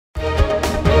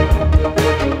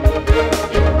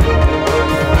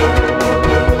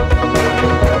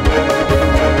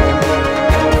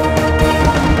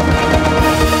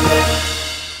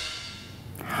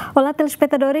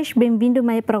telespectadores, bem-vindo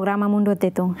ao programa Mundu iha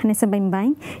Tetum. Nessa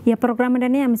bem e o programa da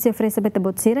NEA se oferece a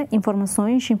botsira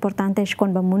informações importantes com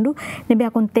o mundo que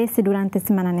acontece durante a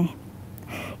semana.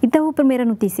 Então, a primeira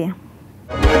notícia.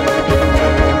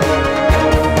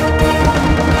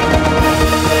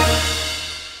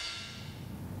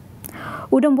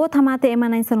 O dombot hamate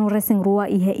emanação no recém-rua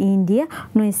iha Índia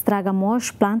não estraga mais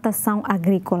plantação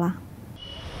agrícola.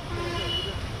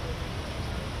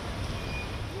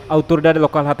 A autoridade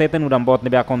local hateta no dombot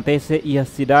nebe acontece e a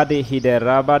cidade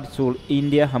Hyderabad, sul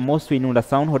Índia, hamosu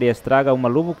inundação onde estraga uma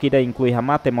lubu que inclui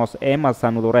hamate mos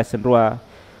emasan no recém-rua.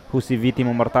 Husi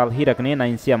vítima mortal hirakne na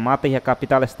insia mata e a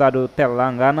capital estado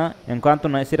Telangana, enquanto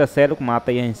na isira seluk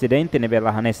mata e a incidente nebe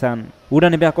lahanesan. Uda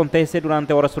nebe acontece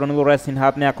durante horas no recém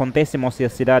hatne acontece mos a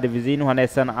cidade vizinho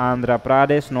hanesan Andhra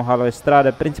Pradesh no halo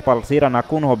estrada principal sira na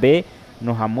Kunhobe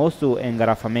no hamosu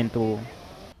engarrafamento.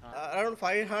 Around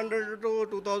 500 to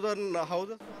 2,000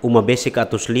 houses. Uma basic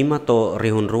atus lima to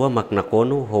rihun rua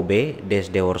maknakono hobe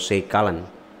desde orsei kalan.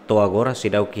 To agora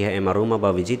sidau kia ema ruma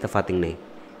ba visita fatingne.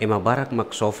 Ema barak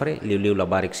mak sofre liu la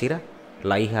barik sira,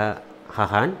 la iha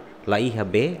hahan, la iha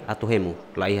be atu hemu,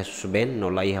 la iha susben no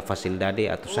la iha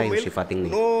facilidade atu saio si fatingne.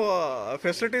 No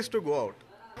facilities to go out.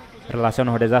 Relação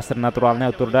ao desastre natural na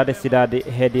autoridade cidade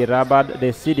Hyderabad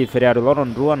decide feriado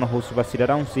loron rua no husu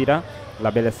cidadão sira la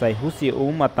bela sai husi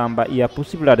uma tamba e a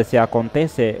possibilidade se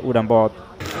acontece udambot.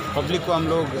 Public को हम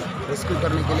लोग रेस्क्यू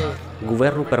करने के लिए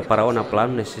Governo preparou na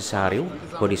plano necessário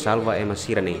para salvar ema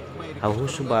sirane. Ao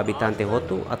husu ba habitante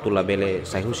hotu atu la bele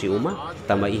sai husi uma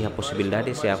tamba iha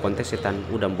possibilidade se acontece tan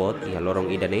udambot e lorong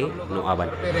idane no aban.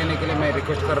 रहने के लिए मैं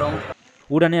रिक्वेस्ट कर रहा हूँ.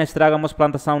 Udane estragamos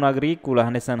plantação agrícola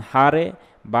hanesan hare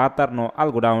batar no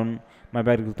algodão, mas o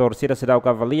agricultor sira se dá o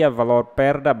cavalia valor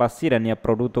perda basira nia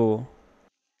produto.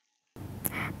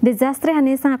 Desastre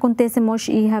hanesan acontece mos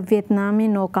iha Vietnam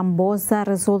no Camboja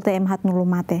resulta em hat no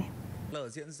lumate.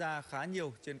 Diễn ra khá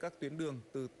nhiều trên các tuyến đường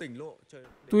từ tỉnh lộ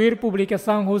Tuir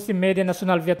publicação Husi Media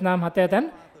Nacional Vietnam hateten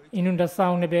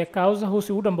inundação nebe causa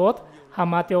Husi udambot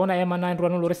hamate ona emana em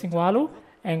ruano loresingualu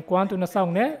enquanto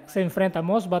nação ne se enfrenta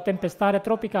mos ba tempestade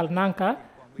tropical Nanka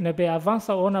nebe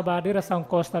avança ona ba direção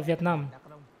costa Vietnam.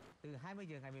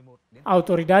 A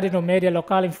autoridade no média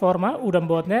local informa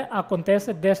udambot ne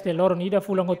acontece desde loron ida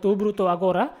fulang Outubro to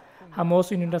agora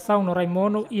hamos inundação no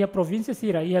Raimono e a província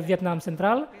Sira e a Vietnam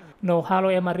Central no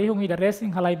halo emarihung ida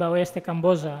resing halaiba oeste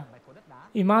Camboja.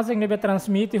 Imagem nebe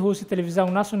transmite Husi Televisão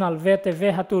Nacional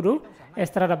VTV Haturu,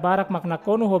 estrada barak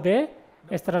maknakono hobe,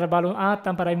 estrada balun a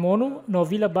tampa Raimono, no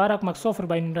vila barak mak sofre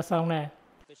ba inundação ne.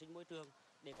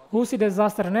 Husi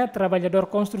desastre ne trabalhador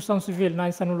construção civil na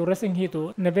insanulu resing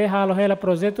hitu, nebe halo hela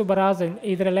projeto barragem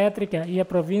hidrelétrica e a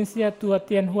província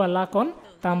Tuatien Hua Lakon,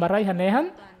 tambarai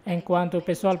hanehan, enquanto o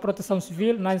pessoal proteção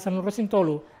civil na insanulu resing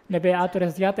tolu, nebe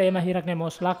atores diata ema hirak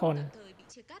nemos Lakon.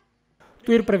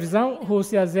 Tuir previsão,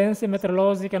 Husi Agência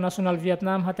Meteorológica Nacional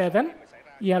Vietnam hateten,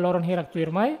 e a loron hirak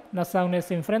tuir mai, nação ne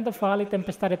se enfrenta fali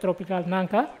tempestade tropical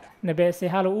Nanka, nebe se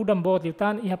halo udambot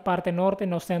liutan e a parte norte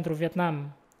no centro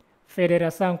Vietnam.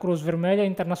 Federação Cruz Vermelha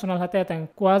Internacional hateten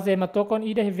quase ema tokon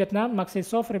ida em Vietnam mak se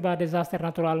sofre ba desastre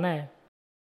natural ne.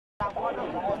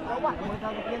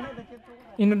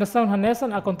 Inundação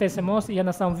hanesan acontece mos e a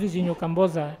nação vizinho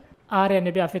Camboja. Área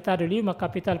nebe afetado lima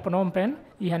capital Phnom Penh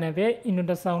e nebe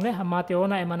inundação ne hamate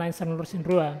ona emana em sanulur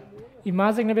sinrua.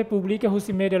 Imagem nebe publica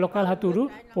Husi Media local haturu,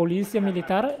 polícia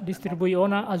militar distribui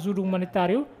ona ajuda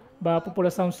humanitário ba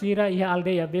população sira e a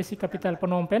aldeia besi capital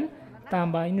Phnom Penh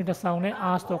tamba inundação ne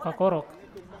asto kakorok.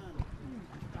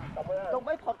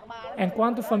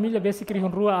 Enquanto família besi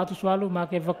krihun rua atusualu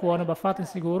mak evacuana ba fatin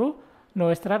seguro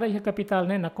no estrada e a capital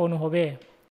ne na Kono Hobe.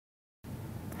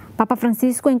 Papa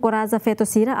Francisco encoraja feto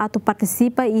sira a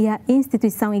participa e a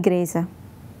instituição igreja.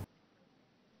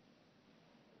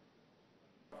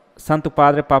 Santo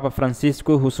Padre Papa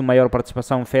Francisco, husu maior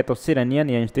participação feto siranian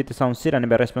e a instituição sirane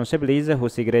responsabiliza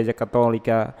husu Igreja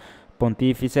Católica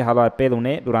Pontífice halo apelo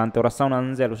ne durante a oração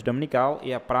Angelus Dominical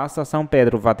e a Praça São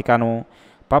Pedro, Vaticano.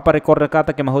 Papa recorda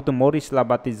kata que Mahoto Moris la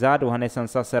batizado hanesan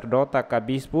sacerdota ka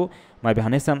bispo, mas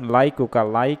hanesan laico ka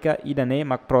laica e dane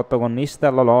mak protagonista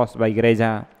lolos ba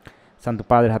igreja. Santo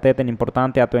Padre hateten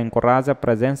importante ato encoraja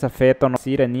presença feto no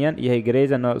siranian e a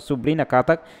igreja no sublina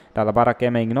katak da labara que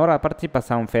ignora a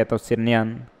participação feto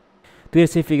siranian. Tuir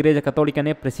se igreja católica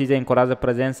ne precisa encorajar a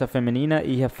presença feminina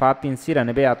e a fatin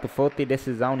sirane be ato forte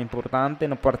decisão importante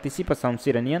na participação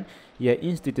siranian e a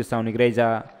instituição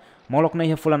igreja. Molok na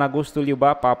ia fulan Agosto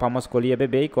liuba papa mascolia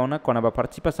bebê com a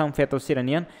participação feto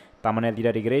siranian Tamanel da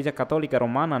Igreja Católica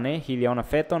Romana né hilha ona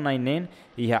feto nainen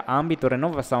iha âmbito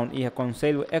renovação iha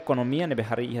Conselho Economia nebe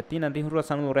hari iha tina de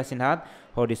ruração no resinhat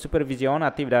ho de supervisiona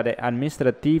atividade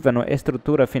administrativa no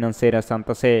estrutura financeira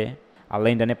Santa Sé.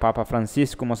 Além da Papa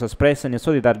Francisco mos expressa ne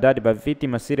solidariedade ba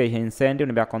vítima sira iha incêndio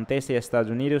nebe acontece nos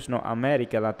Estados Unidos no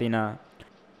América Latina.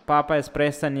 Papa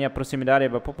expressa ne proximidade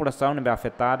ba população nebe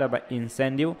afetada ba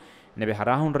incêndio nebe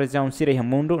harahun região sira iha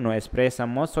mundo no expressa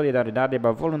mos solidariedade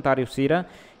ba voluntário sira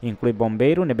inclui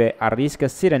bombeiro nebe arrisca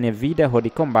sira ne vida ho de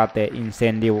combate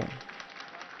incêndio.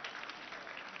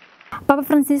 Papa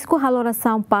Francisco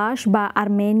haloração paz ba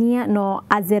Armênia no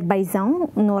Azerbaijão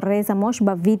no rezamos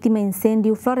ba vítima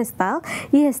incêndio florestal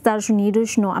e Estados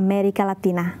Unidos no América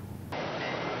Latina.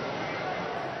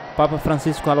 Papa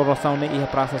Francisco haloração ne iha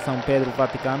Praça São Pedro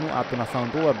Vaticano a nação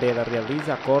rua bela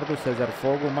realiza acordo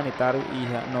cessar-fogo humanitário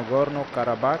iha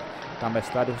Nagorno-Karabakh também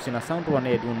está de vacinação rua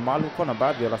ne de malu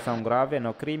conabad violação grave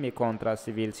no crime contra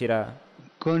civil sira.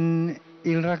 Con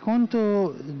il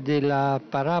racconto della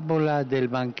parabola del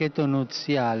banchetto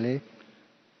nuziale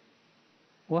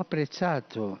ho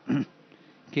apprezzato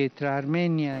que tra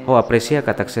Armenia Ho aprecia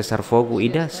que cessar-fogo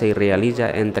ida se realiza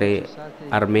entre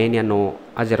Armênia no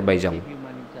Azerbaijão.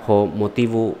 Ho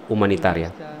motivo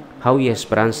humanitária. Hau e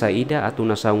esperança ida a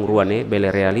nação ruane bele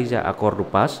realiza acordo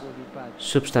paz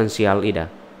substancial ida,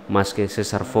 mas que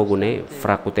cessar-fogo ne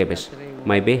fraco tebes.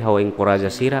 Mas be hau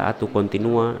encoraja sira atu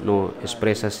continua no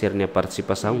expressa sirnya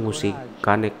participação husi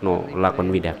kanek no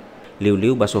lakon vida.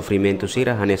 Liu-liu ba sofrimento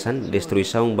sira hanesan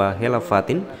destruição ba hela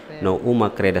fatin no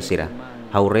uma creda sira.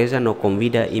 Hau reza no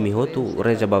convida imihotu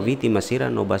reza ba vítima sira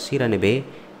no basira nebe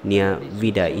nia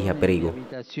vida iha perigo.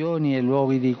 Abitazioni e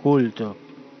luoghi di culto.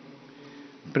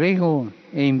 Prego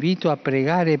e invito a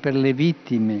pregare per le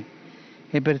vittime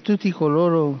e per tutti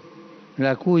coloro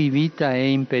la cui vita è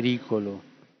in pericolo.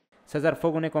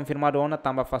 Cessar-fogo ne confirmado ona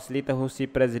tamba facilita o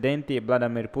presidente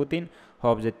Vladimir Putin o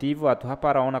objetivo atuar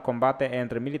para ona combate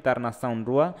entre militar nação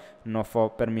rua no for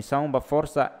permissão ba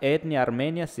força etnia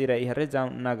armênia sira e região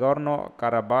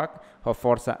Nagorno-Karabakh o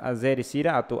força azeri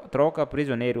sira atu troca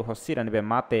prisioneiro o sira nebe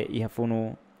mate e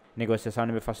funu. Negociação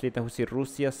nebe facilita a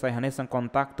Rússia sai hanesan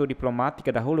contacto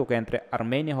diplomática da hulu entre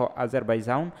Armênia e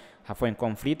Azerbaijão ha foi em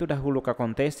conflito da hulu que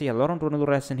acontece e loron runo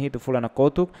recém hito fulana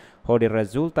kotuk ho de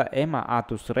resulta ema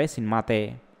atus recém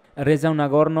mate. A região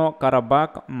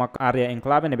Nagorno-Karabakh uma área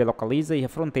enclave nebe localiza e a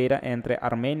fronteira entre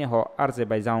Armênia e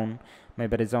Azerbaijão.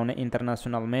 Mas a região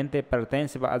internacionalmente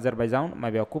pertence a Azerbaijão,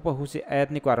 mas ocupa o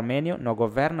étnico armênio no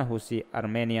governa o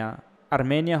Armênia.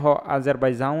 Armênia e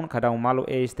Azerbaijão, cada malu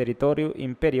ex-território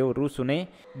império russo ne,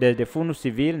 desde fundo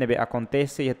civil nebe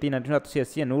acontece e a tina de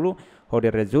notícia nulo, onde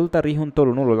resulta rihun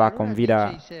tolo nulo lá com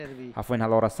vida. A foi na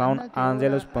oração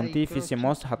Ângelos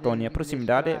Pontificimos Hatonia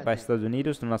proximidade para Estados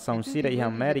Unidos, na nação Síria e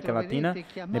América Latina,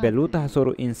 nebe luta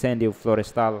sobre o incêndio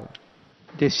florestal.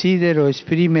 Desidero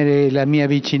esprimere la mia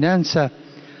vicinanza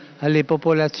alle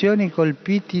popolazioni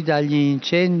colpite dagli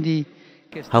incendi.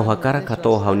 Hau hakara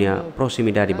kato haunia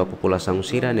proximidade ba população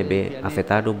sira nebe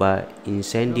afetado ba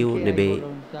incêndio nebe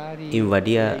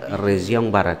invadia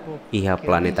região barat iha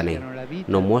planeta ne.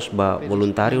 No mos ba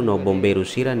voluntário no bombeiro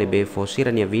sira nebe fo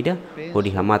sira nia vida ho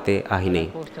dihamate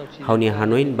ahine. Haunia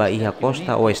hanoin ba iha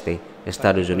costa oeste,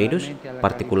 Estados Unidos,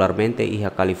 particularmente iha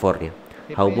California.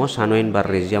 Haumos hanoin ba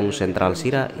região central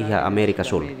sira iha América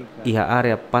Sul, iha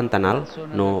area pantanal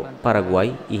no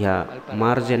Paraguay, iha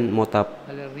margem mota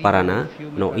Paraná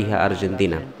no iha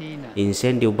Argentina.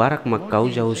 Incêndio barak mak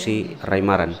causa husi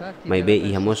raimaran, mai be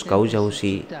iha mos causa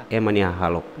husi emania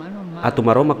halok. Atu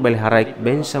maromak bel haraik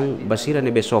bensang basira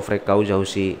nebe sofre causa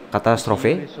husi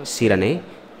katastrofe sirane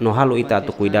no halo ita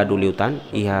atu cuidado liutan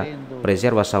iha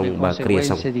preservação ba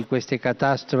criação. Di queste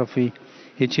catastrofi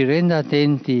e ci renda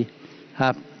attenti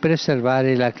a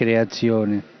preservare la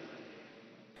creazione.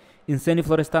 Incêndio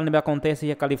florestal nebe acontece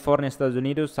na Califórnia, Estados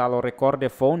Unidos, salo recorde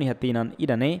fone hatinan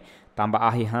idane, tamba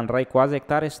ahi hanrai quase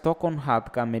hectares tokon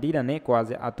hat ka medida ne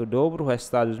quase atu dobro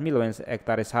Estados milhões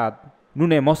hectares hat.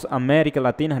 Nunemos América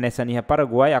Latina nessa nia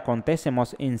Paraguai acontece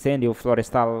mos incêndio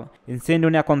florestal. Incêndio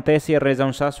ne acontece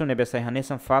região chasso nebe sai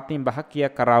hanesan fatin bahakia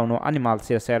karau no animal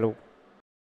circelo.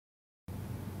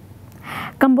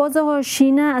 Camboja e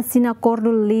China assina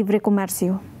acordo de livre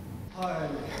comércio.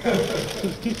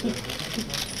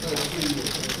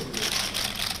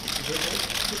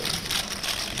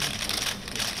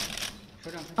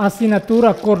 A assinatura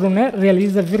acordo né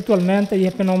realiza virtualmente em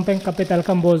Phnom Penh, capital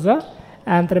Camboja,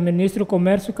 entre o ministro do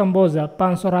Comércio Camboja,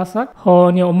 Pan Sorasak,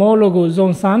 e o homólogo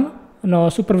Zon San,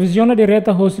 na supervisão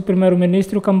direta do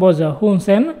primeiro-ministro Camboja, Hun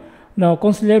Sen, no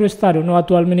conselheiro Estado, no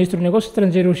atual ministro do Negócio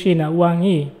Estrangeiro China, Wang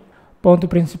Yi. Ponto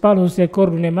principal do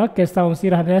acordo nema questão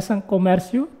sira nessa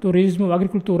comércio, turismo e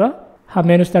agricultura, a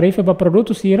menos tarifa para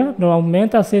produtos sira, não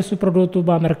aumenta acesso ao produto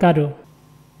para o mercado.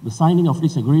 The signing of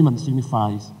this agreement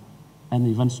signifies an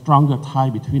even stronger tie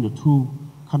between the two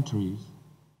countries.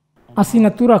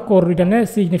 Assinatura acordo idane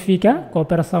significa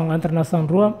cooperação entre nação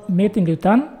rua meeting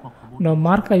lutan, no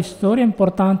marca história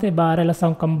importante para a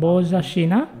relação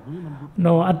Camboja-China,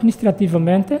 no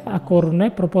administrativamente acordo ne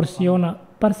proporciona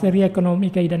parceria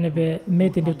econômica idane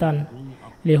meeting lutan,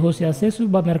 lehos acesso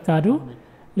ao mercado,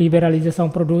 liberalização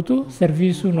produto,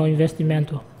 serviço no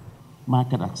investimento.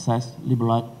 Market access,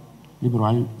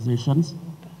 liberalizations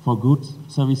for goods,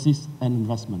 services and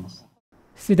investments.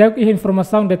 Se deu que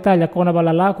informação detalha com a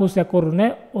balala que o acordo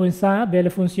ne o insa bele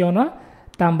funciona,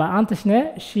 tamba antes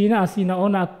ne China assina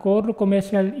um acordo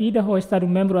comercial ida ho estado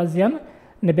membro ASEAN,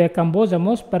 nebe Camboja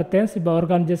mos pertence ba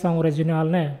organização regional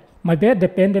ne. Mas be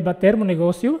depende ba termo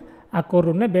negócio,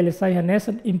 acordo ne bele sai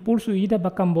nessa impulso ida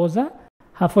ba Camboja,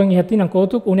 ha foi em hatin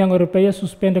ankotuk União Europeia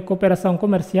suspende cooperação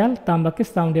comercial tamba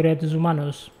questão de direitos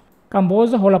humanos.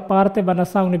 Camboja rola parte ba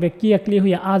nação nebe kia klihu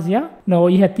ya Ásia, no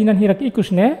ihatinan hirak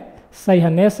ikus ne, sai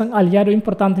hanesan aliado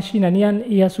importante China nian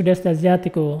ia Sudeste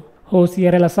Asiático. Hosi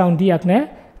a relação diak ne,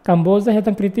 Camboja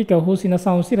hetan critica hosi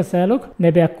nação sira seluk,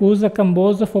 nebe acusa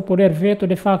Camboja for poder veto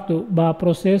de facto ba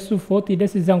processo foti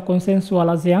decisão consensual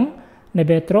ASEAN,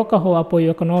 nebe troca ho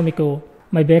apoio econômico.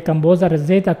 Mas be Camboja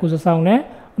rejeita acusação ne,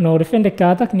 no defende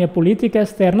kata que a política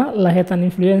externa la hetan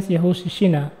influência hosi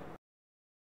China.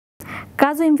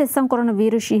 Caso a infecção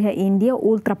coronavírus iha Índia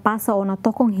ultrapassa o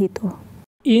tokong hito.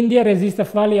 Índia resiste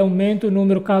fali aumento o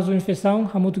número de casos de infecção,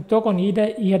 hamutuk tokon ida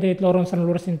iha de loron san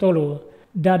lor sintolo.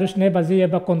 Dados ne baseia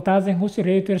ba contagem husi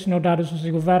reuters no dados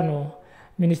do governo.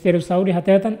 Ministério da Saúde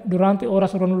hatetan durante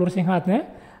horas ron lor sinhat ne,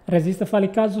 resiste fali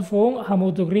caso fong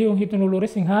hamutuk riung hito no lor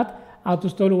sinhat,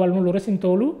 atus tolu wal no lor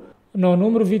sintolo, no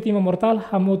número vítima mortal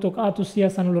hamutuk atus sia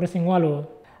san lor singwalo.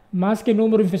 Mas que o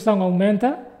número de infecção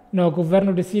aumenta, no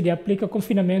governo decide aplica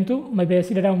confinamento, mas be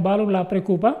cidadão balo la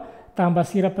preocupa, tamba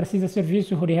sira precisa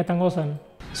serviço hodi hetangosan.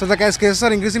 So the cases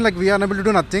are increasing, like we are unable to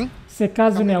do nothing. Se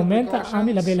caso ne aumenta,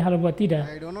 ami la bele halabuatida.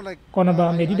 Quando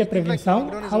ba medida prevenção,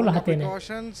 hau la hatene.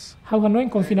 Hau hanoi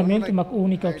confinamento mak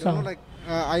única opção.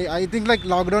 I think like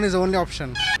lockdown is the only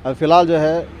option. फिलहाल जो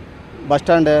है bus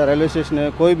stand है, railway station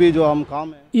है, कोई भी जो हम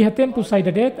काम है. Iha tempo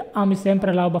saída det, ami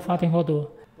sempre lau ba fatem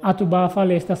hodo. Atu ba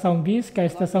fale estação bis, ka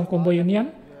estação comboio nian,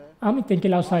 ami tem que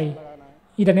lau sai.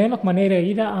 Ida nemak maneira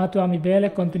ida atu ami bele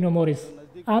continua moris.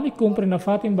 Ami cumpre na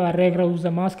fatim ba regra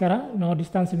usa máscara no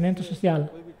distanciamento social.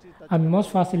 Ami mos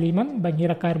faciliman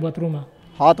banhira cair buat rumah.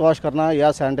 हाथ वॉश करना है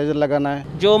या सैनिटाइजर लगाना है.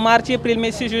 जो मार्च अप्रैल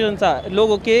में सिचुएशन था,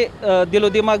 लोगों के दिलो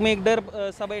दिमाग में एक डर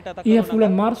सब बैठा था. Ia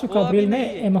fulan março ka abril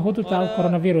ne ema hotu tal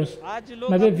coronavírus.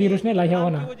 Mas vírus ne lahia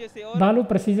ona. Balu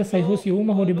precisa sai husi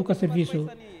uma ho dibuka serviço.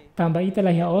 Tamba ita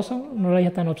lahia osam no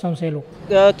lahia tan opção selo.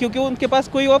 क्योंकि उनके पास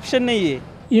कोई ऑप्शन नहीं है.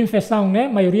 Infecção ne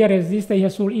maioria resiste ia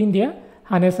sul Índia.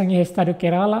 Hanesang ia estado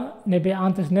Kerala, nebe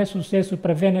antes ne sucesso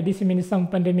prevene a disseminação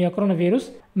pandemia coronavírus,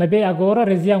 mas be agora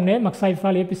região ne maksai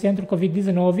fali epicentro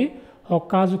COVID-19, o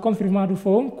caso confirmado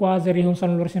foi quase rihun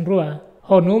san lor sin rua.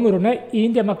 O número ne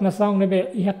Índia nação nebe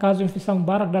ia caso infecção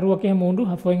barak da rua que mundo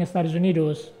foi em Estados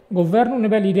Unidos. Governo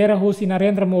nebe lidera hosi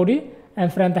Narendra Modi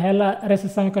enfrenta ela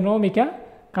recessão econômica,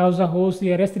 causa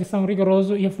hosi restrição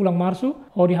rigoroso ia fulang março,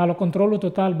 o di halo controlo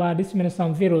total ba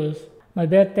disseminação vírus. Mas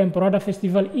be temporada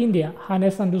Festival Índia,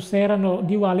 hanesan do Sera no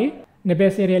Diwali, nebe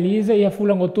se realiza ia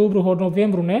fulang outubro ou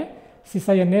novembro ne, se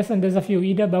saia nesan desafio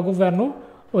ida ba governo,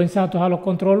 o insato halo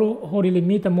controlo ho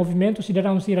limita movimento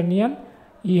cidadão siranian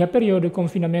e a período de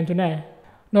confinamento ne.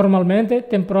 Normalmente,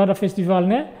 temporada festival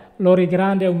ne, lori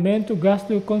grande aumento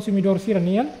gasto consumidor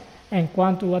siranian,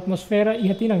 enquanto a atmosfera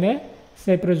ia tinang ne,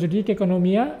 se prejudica a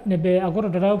economia, nebe agora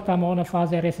dará que estamos na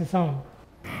fase de recessão.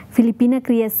 Filipina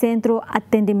cria centro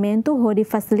atendimento onde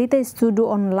facilita estudo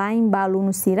online para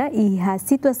alunos sira e a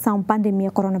situação pandemia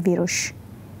coronavírus.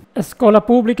 Escola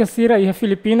pública sira e a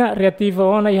Filipina reativa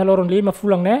ona e a loron lima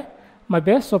fulang ne, mas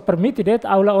be só permite det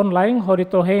aula online onde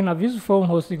torrei na aviso foi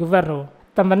host governo.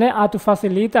 Também atu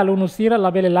facilita alunos sira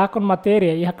labele lakon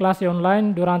matéria e a classe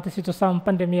online durante a situação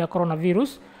pandemia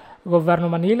coronavírus. Governo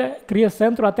Manila cria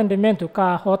centro atendimento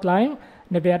ka hotline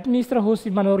nebe administra hosi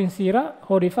manorin sira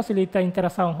onde facilita a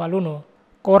interação com o aluno.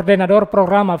 Coordenador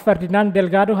programa Ferdinand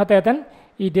Delgado hatetan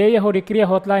ideia onde cria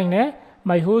hotline ne,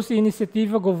 mas hosi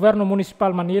iniciativa governo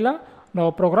municipal Manila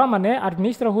no programa ne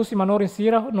administra hosi manorin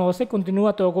sira no se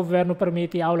continua to governo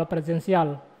permite aula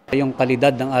presencial. Yung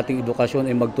kalidad ng ating edukasyon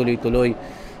ay magtuloy-tuloy.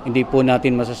 Hindi po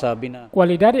natin masasabi na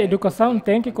qualidade de educação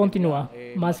tem que continuar,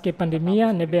 mas que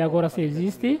pandemia nebe agora se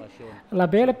existe,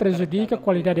 labele prejudica a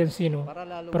qualidade de ensino.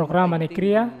 Programa ne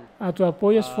cria atau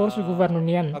apoio esforço governo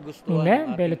nian.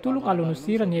 Nune, bele tulong aluno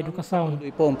sira ni edukasaon.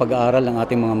 Po ang pag-aaral ng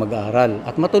ating mga mag-aaral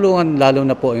at matulungan lalo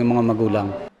na po yung mga magulang.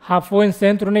 Hafo em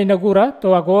centro na inaugura,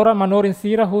 to agora manorin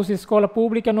sira husi escola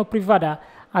pública no privada,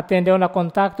 atendeu na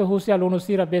contato husi aluno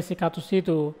sira besi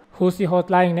katusito. Husi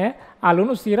hotline ne,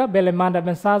 aluno sira bele manda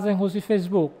mensagem husi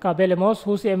Facebook, kabele mos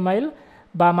husi email,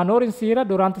 ba manorin sira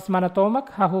durante semana tomak,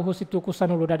 hahu husi tuku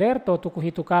sanulu dader to tuku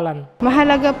hitukalan.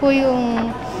 Mahalaga po yung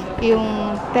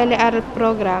telearal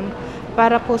program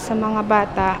para po sa mga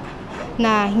bata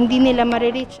na hindi nila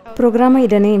ma-reach. Programa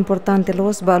idane importante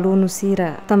los ba aluno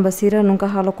sira. Tamba sira nunca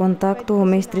halo contacto o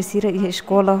mestre sira e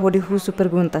escola ho de husu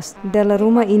perguntas. Dela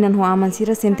ruma inan ho aman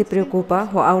sira sente preocupa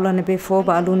ho aula nebe fo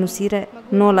ba aluno sira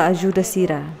no la ajuda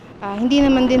sira. Hindi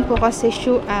naman din po kasi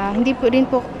hindi po din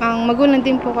po ang magulang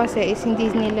din po kasi is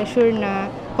hindi nila sure na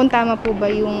kung tama po ba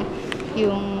yung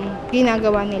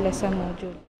ginagawa nila sa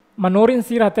module. Manorin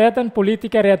sira tetan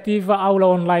política reativa aula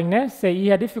online ne se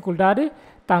ia dificuldade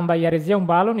tamba ia região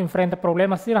balon enfrenta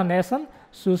problemas sira nessan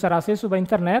susar acesso à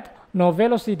internet no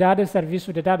velocidade de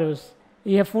serviço de dados.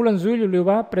 Ia fulan julho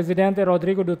luba presidente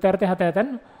Rodrigo Duterte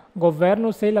hatetan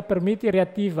governo se la permite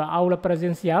reativa aula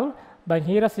presencial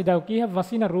banhira sidaukia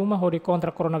vacina ruma hori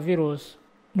contra coronavírus.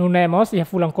 Nunemos ia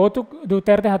fulan kotuk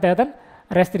Duterte hatetan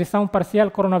restrição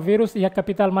parcial coronavírus ia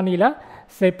capital Manila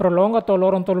se prolonga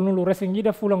toloron tolunulu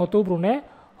resengida fulan outubro ne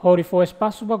hori foi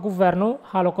espaço para governo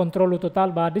halo controle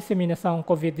total ba disseminação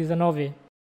COVID-19.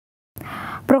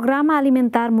 Programa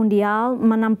Alimentar Mundial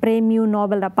manam Prêmio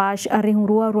Nobel da Paz a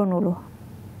Rihunrua Ruanulo.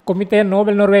 Comitê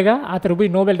Nobel Noruega atribui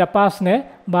Nobel da Paz ne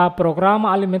ba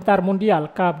Programa Alimentar Mundial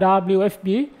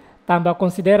WFP também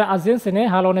considera a agência ne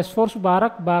halo esforço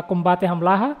barak ba combate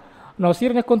hamlaha no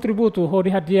sirne contributo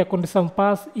hori hadia condição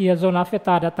paz e a zona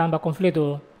afetada também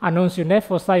conflito. Anúncio ne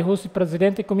foi o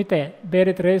presidente do comitê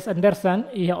Berit Reis Andersen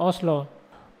e Oslo.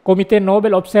 Comitê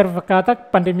Nobel observa katak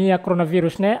pandemia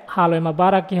coronavírus ne halo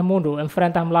emabara que o mundo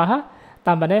enfrenta hamlaha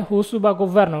também ne husu ba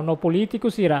governo no político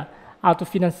sira auto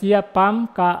financia PAM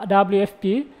ka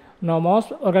WFP no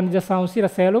mos organização sira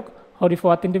seluk hori fo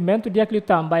atendimento dia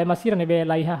klitam ba emasira nebe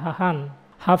laiha hahan.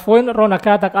 Hafoin rona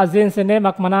katak agência ne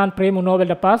makmanan prêmio Nobel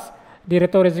da Paz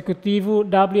diretor executivo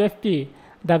WFP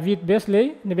David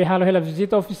Beasley nebe halo hela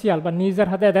visita oficial ba Niger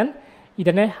hateden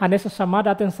idane hanesa chamada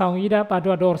atenção ida para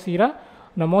doador sira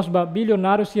no mos ba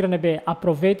bilionário sira nebe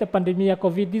aproveita pandemia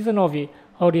COVID-19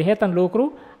 hori hetan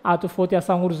lucro auto fote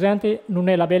ação urgente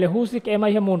nune labele husik ema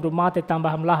ia mundo mate tamba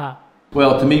hamlaha.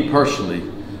 Well, to me personally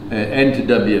and to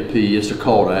WFP it's a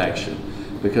call to action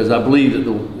because I believe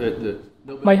that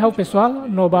Mai hau pessoal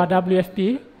no ba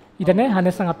WFP idane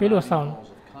hanesa apelo ação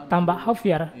tamba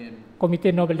haufiar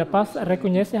Comitê Nobel da Paz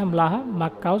reconhece hamlaha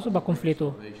mak causa ba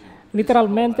conflito.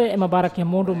 Literalmente é mabara que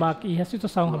mundo mak ia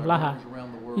situação hamlaha.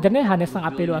 Idane hanesang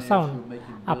apelo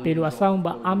ação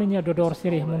ba amenya dodor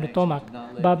siri mundo tomak.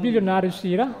 Ba bilionário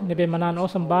sira nebe manan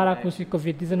osam bara kusi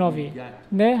COVID-19.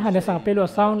 Ne hanesang apelo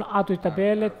ação atu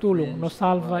itabele tulung no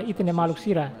salva itene maluk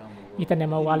sira. Itene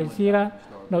mawalin sira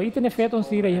no itene feton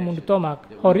sira i mundo tomak.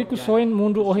 Horiku soin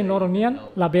mundo ohin loronian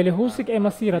labele husik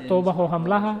emasira toba ho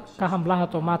hamlaha ka hamlaha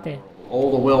tomate. All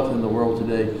the wealth in the world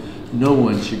today, no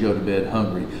one should go to bed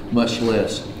hungry, much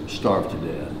less starve to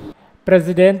death.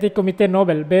 Presidente do Comitê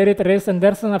Nobel, Berit Reis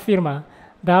Andersen afirma,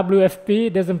 WFP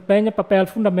desempenha papel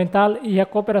fundamental e a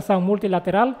cooperação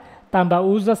multilateral também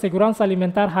usa segurança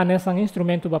alimentar hanesang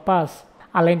instrumento da paz.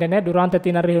 Além de durante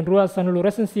a reunião sanulu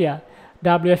resensia,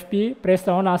 WFP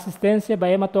presta uma assistência para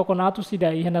ema tokonato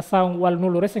sida e nação wal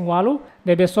nulu resengwalu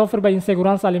deve sofrer ba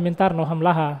insegurança alimentar no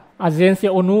hamlaha.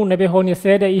 Agência ONU nebe honia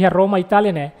sede e Roma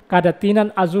Itália ne cada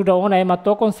tinan ajuda ona ema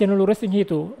tokon senulu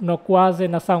resenghitu no quase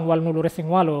nação wal nulu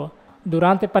resengwalu.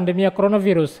 Durante a pandemia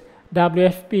coronavírus,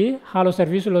 WFP halo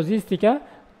serviço logística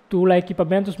tula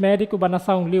equipamentos médicos ba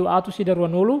nação liu atu sida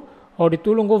ruanulo ou de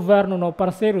tulung governo no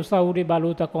parceiro saúde ba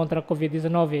luta contra a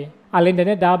COVID-19. Além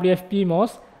de WFP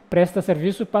mos presta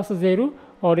serviço passageiro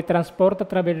ou de transporte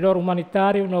trabalhador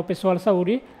humanitário no pessoal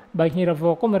saúde, banheira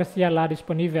voo comercial lá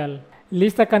disponível.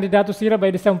 Lista candidatos sira ba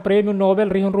edição Prêmio Nobel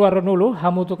Rihunrua Ronulo,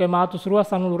 hamutu ke matus rua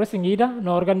sanulu resingida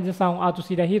na organização atu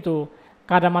sida hito.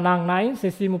 Cada manang nain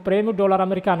sesimu prêmio dólar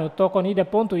americano tokon ida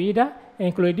ponto ida,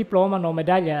 inclui diploma no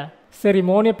medalha.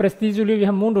 Cerimônia prestígio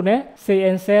liu mundo ne se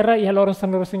encerra e loron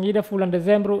sanulu resingida fulan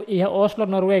dezembro e Oslo,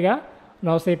 Noruega,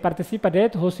 no se participa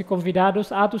det hosi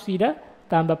convidados atu sida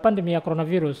também pandemia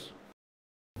coronavírus.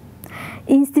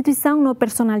 Instituição no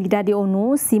personalidade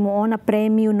ONU simoona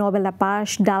Prêmio Nobel da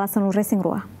Paz dala sanu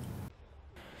resengrua.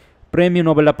 Prêmio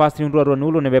Nobel da Paz Rua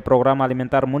Nulo nebe Programa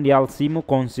Alimentar Mundial SIMU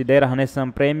considera nesse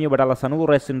prêmio badala sanulo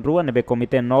resin rua nebe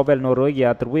Comitê Nobel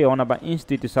Noruega atribui ona ba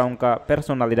instituição ka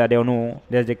personalidade ONU.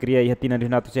 Desde cria ia tina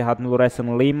dinato sehat nulo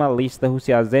resin lima lista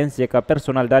husi agência ka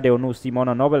personalidade ONU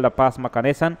Simona Nobel da Paz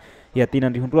makanesan ia tina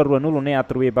rua nulo ne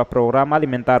atribui ba Programa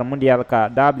Alimentar Mundial ka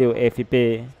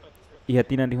WFP. Ia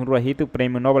tina rua hitu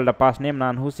Prêmio Nobel da Paz nem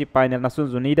nan husi painel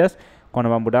Nações Unidas com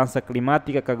a mudança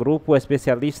climática que grupo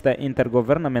especialista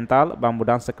intergovernamental para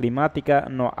mudança climática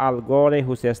no Al Gore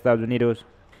dos Estados Unidos.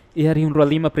 E a Rio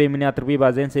Lima prêmio atribuído à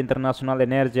Agência Internacional de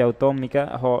Energia Atômica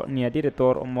ao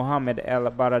diretor Mohamed El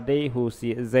Baradei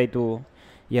Hussi Zaitu.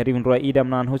 E a Rio Idam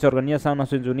nan Hussi Organização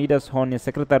Nações Unidas ao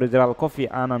secretário-geral Kofi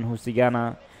Annan Hussi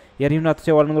Gana. E a Rio Nato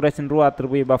Sewal Nulo Resin Rua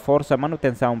atribuído à Força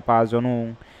Manutenção Paz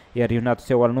ONU. E a Rio Nato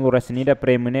Sewal Nulo Resinida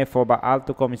prêmio foba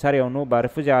Alto Comissário ONU para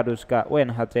Refugiados ka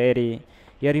UNHCR.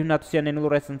 E a Rio Nato Sewal Nulo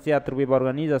Resin atribuído à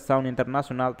Organização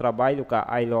Internacional Trabalho ka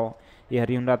ILO. E a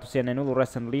Rio Nato Sewal Nulo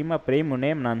Resin Lima prêmio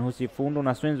nan Husi Fundo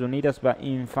Nações Unidas para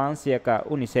Infância ka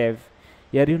UNICEF.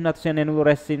 E a Rio Nato Sewal Nulo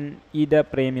Resin Ida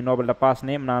prêmio Nobel da Paz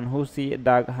nan Husi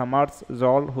Dag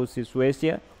Hammarskjöld Husi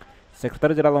Suécia.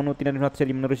 Secretário-geral ONU tina Rio Nato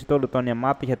Sewal Minurusito Lutonia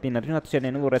Mati tina Rio Nato Sewal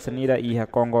Nulo Resin Ida iha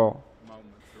Congo.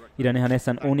 Ida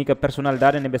nessa única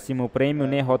personalidade nebesimo prêmio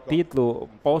ne ho título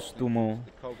póstumo.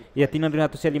 E a tina Rio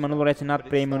Nato Sewal Nulo Resin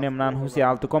prêmio nem nan Husi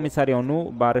Alto Comissário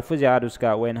ONU para Refugiados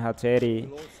ka UNHCR.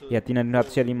 E a tina Rio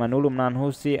Nato Sewal Nulo nan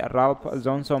Husi Ralph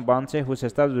Johnson Banse dos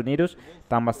Estados Unidos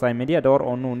também sai mediador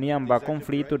ONU niam ba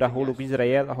conflito da hulu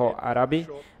Israel ho Arabi.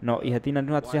 No e a tina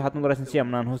Rio Nato Sewal Nulo Resin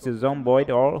nan Husi John Boyd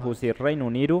Orr Husi Reino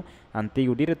Unido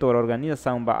antigo diretor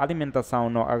Organização ba Alimentação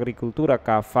no Agricultura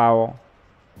ka FAO.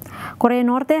 Coreia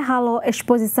Norte halo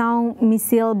exposição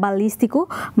míssil balístico,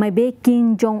 mas bem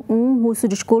Kim Jong-un russo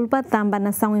desculpa também a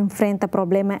nação enfrenta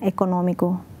problema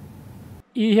econômico.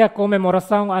 E a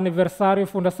comemoração aniversário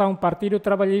Fundação Partido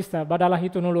Trabalhista badala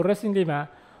hito nulo resin lima,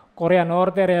 Coreia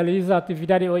Norte realiza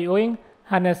atividade oi-oing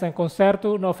nesse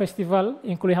concerto no festival,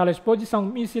 inclui a exposição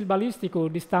míssil balístico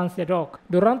distância doc.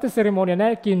 Durante a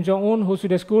cerimônia, Kim Jong-un russo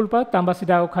desculpa também se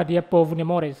dá o hadiah povo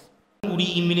Nemores. 우리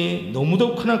인민의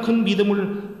너무도 크나큰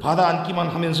믿음을 받아 안기만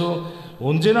하면서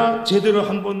언제나 제대로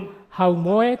한번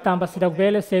Haumoe também se dá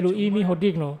bele selo imi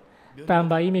hodigno,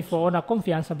 também imi for na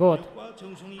confiança bot.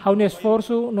 Hau ne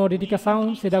esforço no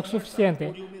dedicação se dá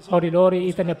suficiente, horilori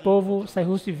ita ne povo sai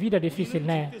husi vida difícil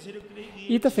né.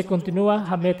 Ita se continua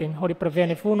a metin hori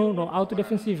prevene funo no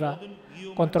autodefensiva.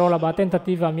 Controla a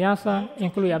tentativa ameaça,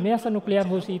 inclui ameaça nuclear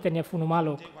husi ita ne funo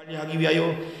maluk. 관리하기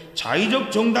위하여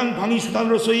자의적 정당 방위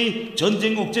수단으로서의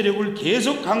전쟁 억제력을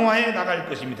계속 강화해 나갈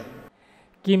것입니다.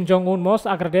 Kim Jong-un mos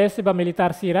agradece ba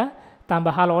militar Sira,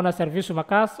 tambah halo ona serviço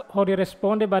macas, hori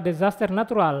responde ba desastre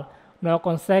natural, não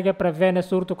consegue prevenir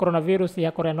surto coronavírus e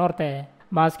a Coreia Norte.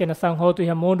 Mas que nação hotu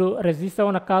e mundo resista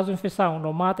a caso infecção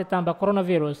no mate tambah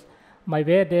coronavírus, mas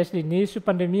bem desde o início da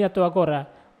pandemia até agora,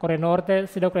 Coreia Norte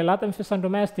se deu relata infecção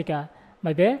doméstica,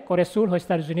 mas bem Coreia Sul e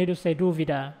Estados Unidos sem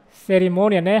dúvida.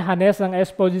 Cerimônia né nessa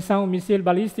exposição míssil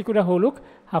balístico da Huluk,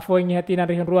 ha foi em hatina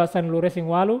região rua San Lorenzo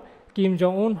Walu, Kim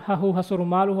Jong-un hahu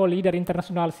hasurumalu o líder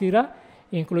internacional Sira,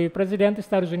 inclui o presidente dos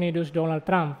Estados Unidos Donald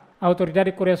Trump. A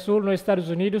autoridade Coreia Sul nos Estados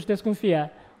Unidos desconfia.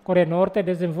 Coreia Norte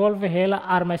desenvolve ela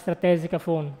arma estratégica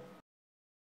FUN.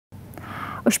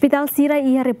 Hospital Sira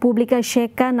e a República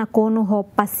Checa na CONU o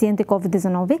paciente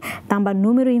COVID-19, também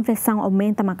número de infecção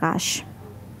aumenta macas.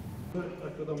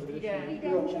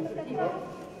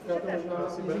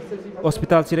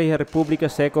 Hospital Sira e a República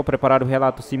Checa preparado o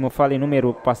relato simo fale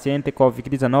número paciente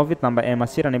COVID-19 também é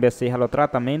Sira nebesse o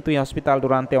tratamento e hospital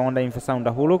durante a onda infecção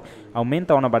da Huluk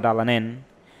aumenta ona badala nen.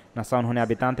 Nação onde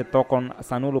habitante tocam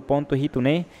sanulo ponto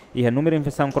hitune e o número de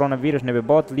infecção coronavírus nebe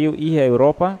bot liu e a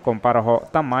Europa compara o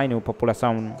tamanho da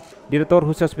população. Diretor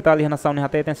do hospital e a nação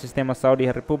onde tem sistema saúde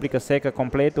da República Checa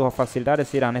completo a facilidade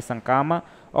Sira nessa cama,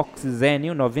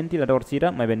 oxigênio no ventilador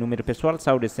Sira, mas o número pessoal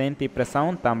saúde sente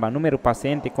pressão também o número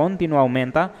paciente continua a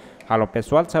aumentar, halo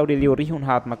pessoal saúde liu rihun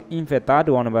hatmak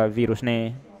infectado o vírus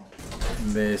ne.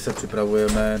 My se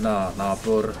připravujeme na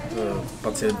nápor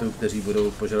pacientů, kteří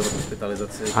budou požadovat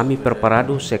hospitalizaci. Ami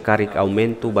preparado se carig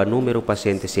aumento ba número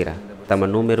paciente Sira. Tama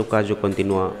número caso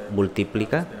continua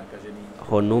multiplica.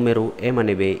 Ho número ema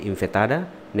nebe infectada,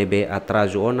 nebe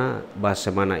atraso ona ba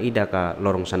semana ida ka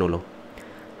lorong sanulo.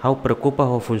 Hau preocupa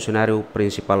ho funcionário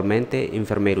principalmente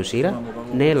enfermeiro Sira,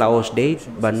 ne laos deit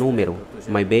ba número,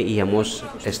 mas be iamos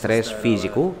estresse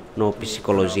físico no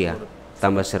psicologia.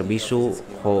 Tambah serviço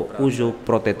ho uso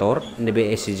protetor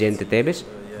nebe exigente tebes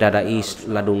dada is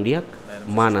ladung diak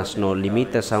manas no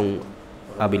limitação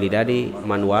habilidade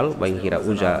manual bang hira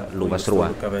uja lubas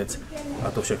rua. A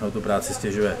to všechno tu práci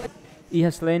stěžuje. Iha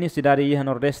Sleni, cidade Iha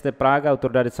Nordeste de Praga, a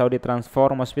autoridade de saúde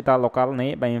transforma o hospital local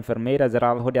para enfermeira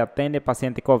geral onde atende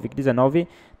paciente Covid-19,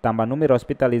 também número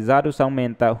hospitalizados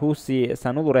aumenta, Russi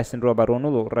sanulo recém rua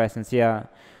baronulo recensia.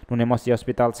 No negócio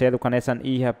hospital cedo conhecem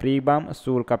Iha Pribam,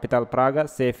 sul capital Praga,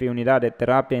 CF unidade de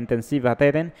terapia intensiva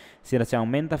Tetum, se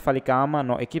aumenta falicama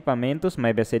no equipamentos,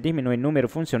 mas se diminui o número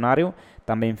de funcionários,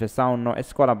 também infecção no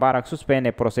escola barak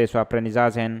suspende processo de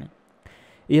aprendizagem.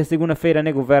 E a segunda-feira,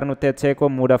 o governo tcheco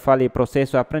muda o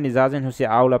processo de aprendizagem de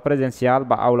aula presencial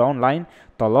para aula online,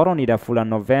 toloro nida fula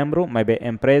novembro, mas a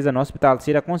empresa no hospital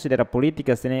Sira considera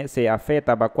políticas que se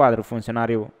afeta para quadro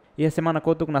funcionário. E a semana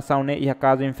que na saúde e a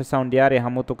caso de infecção diária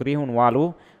hamuto kriho no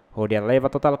alu, onde leva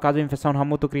total caso de infecção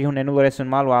hamuto kriho no nulo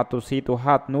decimal ato sito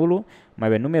hat nulo,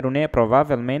 mas o número ne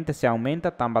provavelmente se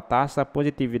aumenta também a taxa de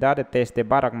positividade de teste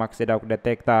barak maxedau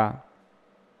detecta.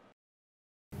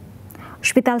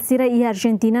 Hospital Sira e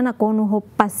Argentina na conu o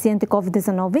paciente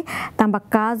Covid-19, também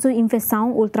caso de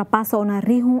infecção ultrapassa o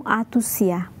narriho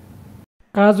atusia.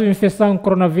 Caso de infecção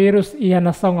coronavírus e a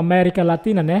nação América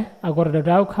Latina, né? Agora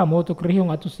da que hamoto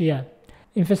kriho atusia.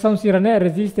 Infecção Sira né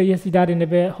resiste e a cidade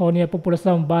nebe honia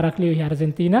população barakliu e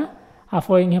Argentina, a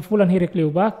foi em fulan hirekliu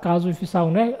ba caso de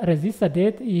infecção né resiste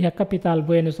det e a capital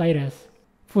Buenos Aires.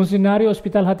 Funcionário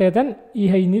Hospital Tetum e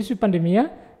a início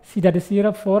pandemia cidade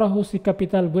Sira fora da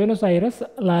capital Buenos Aires,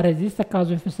 lá resiste caso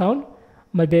de infecção,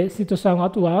 mas a situação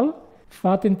atual,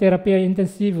 fazem terapia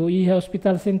intensiva e o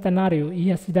Hospital Centenário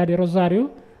e a cidade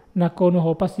Rosário, na cono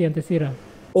o paciente Sira.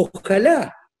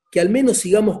 Ojalá que al menos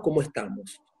sigamos como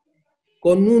estamos,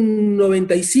 con un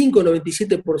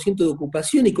 95-97% de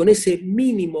ocupación y con ese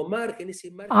mínimo margen.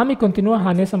 Ami continua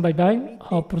hanesan bye-bye,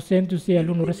 o porcento se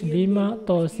aluno resin lima,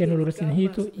 to se aluno resin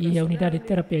hito e a unidade de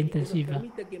terapia intensiva.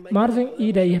 Margem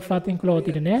ida e fatin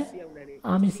cloti né?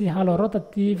 Ami si halo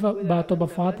rotativa ba toba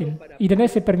fatin. Ida ne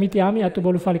se permite ami atu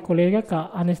bolu fali colega ka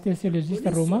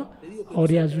anestesiologista Roma,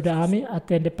 onde ajuda ami a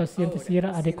atender paciente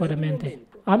Sira adequadamente.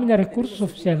 Ami na recurso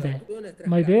suficiente,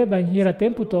 mas de banheira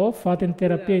tempo todo fazem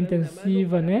terapia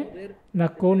intensiva né na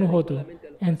cono roto.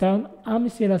 Então, ami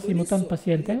se la simutan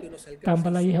paciente,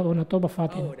 tambala iha ona toba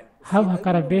fatin. Hau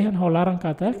hakara behan holaran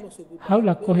kata, hau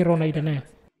la kohirona idane.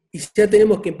 Y ya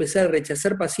tenemos que empezar a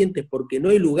rechazar pacientes porque no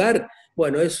hay lugar,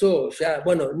 bueno, eso ya,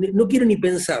 bueno, no quiero ni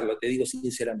pensarlo, te digo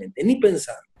sinceramente, ni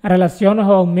pensar. Relaciona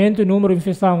ao aumento do número de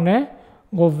infecção, né?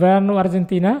 Governo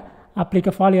Argentina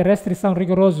aplica restrição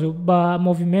rigorosa para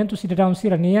movimento cidadão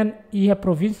siranian e a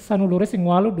província sanulure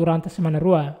singualo durante a semana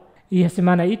rua. E a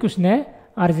semana icus, né?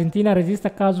 A Argentina resiste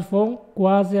caso fom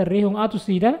quase a região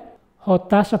atusida, a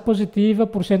taxa positiva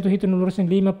por cento hito no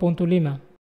Lima, Lima.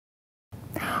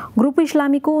 Grupo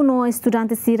Islâmico no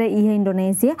estudante Sira e a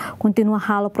Indonésia continua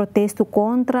a protesto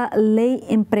contra a lei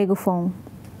emprego fom.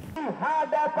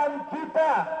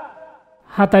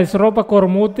 Hata Europa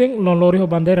Kormuting no loriho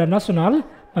bandeira nacional,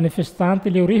 manifestante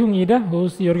liurihung ida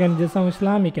e organização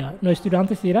islâmica no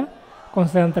estudante Sira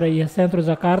concentra e centro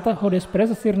Jakarta onde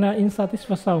expressa sirna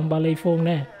insatisfação ba lei fom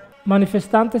né.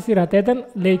 Manifestante Sira Tetum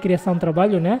lei criação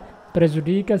trabalho né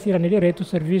prejudica Sira direito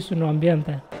serviço no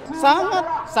ambiente.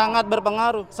 Sangat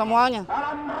berpengaruh semuanya.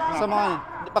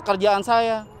 Pekerjaan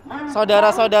saya,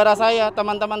 saudara-saudara saya,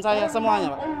 teman-teman saya,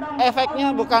 semuanya.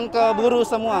 Efeknya bukan ke buruh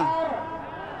semua.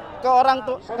 Ke orang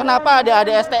tuh, kenapa ada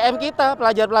STM kita,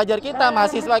 pelajar-pelajar kita,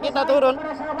 mahasiswa kita turun?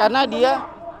 Karena dia,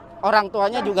 orang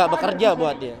tuanya juga bekerja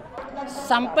buat dia.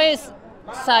 Sampai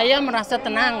saya merasa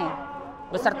tenang,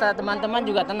 beserta teman-teman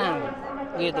juga tenang.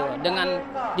 Gitu, dengan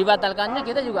dibatalkannya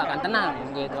kita juga akan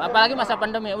tenang gitu. Apalagi masa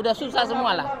pandemi udah susah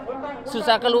semua lah,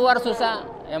 susah keluar, susah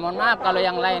ya mohon maaf kalau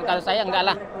yang lain, kalau saya enggak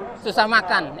lah, susah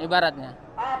makan ibaratnya.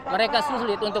 Mereka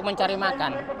sulit untuk mencari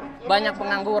makan, banyak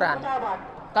pengangguran.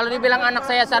 Kalau dibilang anak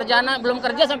saya sarjana belum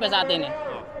kerja sampai saat ini.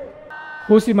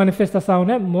 Questa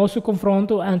manifestazione mostra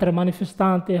confronto entre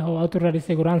manifestanti e autorità di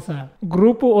segurança.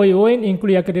 Gruppo OIOIN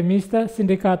inclui academista,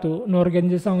 sindicato na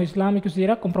organização islâmica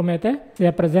Sira compromete se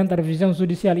apresenta a revisão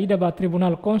judicial ida para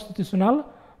Tribunal Constitucional,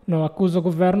 no acusa o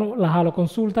governo la halo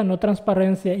consulta no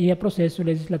transparência e processo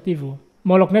legislativo.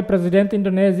 Molokne presidente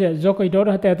Indonésia Joko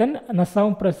Widodo Tetum,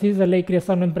 nação precisa lei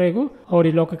criação de emprego,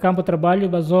 onde loca campo trabalho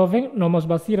ba jovem, nomos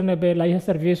basira nebe laia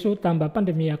serviço tamba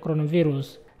pandemia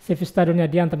coronavírus. Se festado ne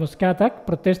adianta Muscatak,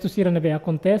 protesto Sira nebe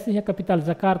acontece e a capital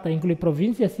Jakarta inclui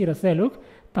província Sira Seluk,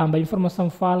 tamba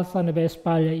informação falsa nebe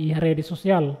espalha e rede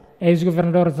social.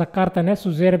 Ex-governador Jakarta ne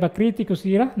sugere ba crítico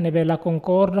Sira nebe la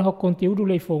concorda o conteúdo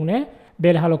lei fone,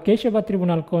 bela haloqueixa ba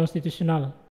Tribunal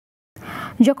Constitucional.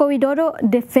 Joko Widodo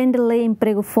defende a lei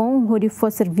emprego fom onde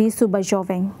for serviço para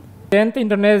jovem. Presidente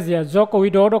Indonésia Joko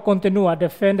Widodo continua a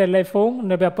defender a lei fom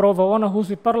nebe aprova ona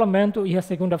husi parlamento e a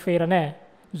segunda-feira né.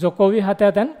 Jokowi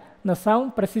Tetum nação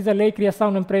precisa lei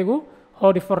criação de emprego,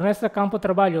 onde fornece campo de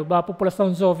trabalho para a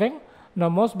população jovem,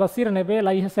 nós basira nebe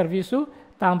lá serviço,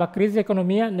 tamba crise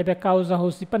economia nebe causa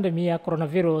da pandemia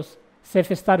coronavírus. Se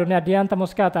festado ne adianta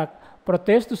moscatak,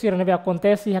 protestos sira nebe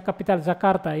acontece na capital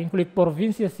Jakarta, inclui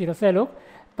província sira selok,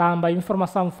 tamba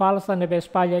informação falsa nebe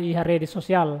espalha e a rede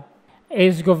social.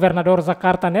 Ex-governador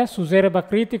Jakarta ne sugere ba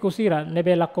crítico sira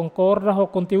nebe la concorda ho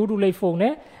conteúdo lei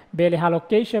fone bele halo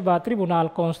queixa ba Tribunal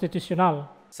Konstitusional.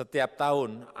 Setiap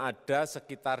tahun ada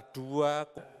sekitar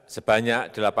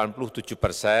sebanyak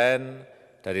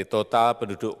 87% dari total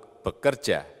penduduk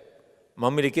bekerja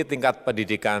memiliki tingkat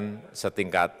pendidikan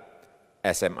setingkat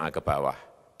SMA ke bawah,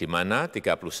 di mana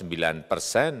 39%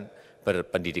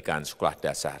 berpendidikan sekolah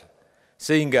dasar.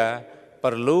 Sehingga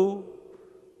perlu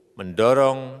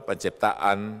mendorong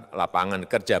penciptaan lapangan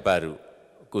kerja baru,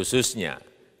 khususnya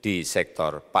di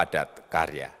sektor padat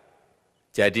karya.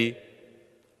 Jadi,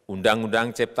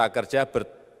 Undang-Undang Cipta Kerja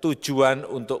bertujuan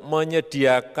untuk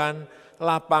menyediakan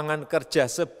lapangan kerja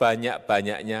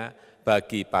sebanyak-banyaknya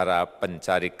bagi para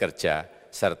pencari kerja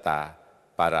serta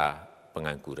para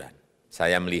pengangguran.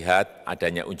 Saya melihat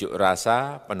adanya unjuk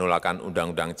rasa penolakan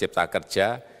Undang-Undang Cipta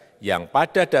Kerja yang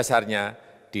pada dasarnya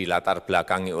dilatar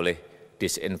belakangi oleh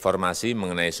disinformasi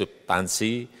mengenai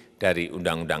substansi dari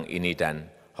undang-undang ini dan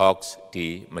hoax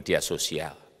di media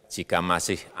sosial. Jika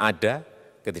masih ada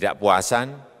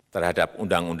ketidakpuasan terhadap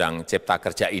Undang-Undang Cipta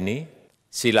Kerja ini,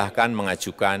 silahkan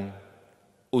mengajukan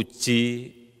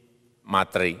uji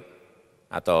materi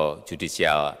atau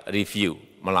judicial review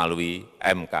melalui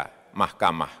MK,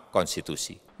 Mahkamah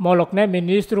Konstitusi. Molokne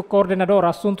Ministro Coordenador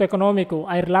Assunto Econômico,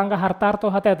 Airlanga Hartarto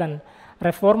Hatetan,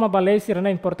 reforma balei sirena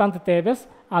importante tebes,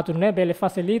 atunne bele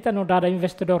facilita no dada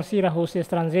investidor sira russo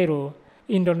estrangeiro.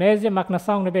 Indonésia,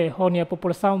 nação nebe, onde a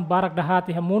população barak da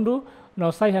hati mundo,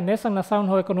 não sai nessa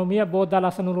nação a economia boa da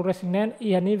laça no resinen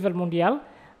e a nível mundial,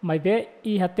 mas be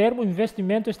e a termo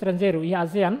investimento estrangeiro e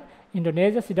ASEAN,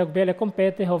 Indonésia se dá bele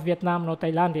compete ao Vietnã no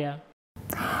Tailândia.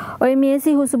 O OMS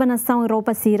e a nação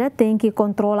Europa Sira tem que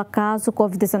controlar caso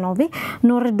COVID-19,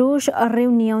 não reduz a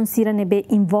reunião Sira nebe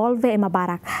envolve e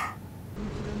barak.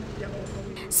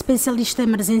 Especialista em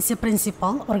emergência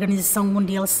principal, Organização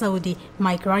Mundial de Saúde,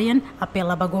 Mike Ryan,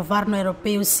 apela para o governo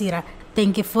europeu Sira,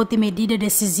 tem que fazer medida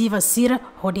decisiva Sira,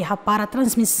 onde rapar a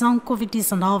transmissão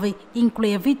COVID-19,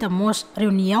 inclui evitamos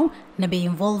reunião, nebe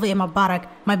envolve em barak,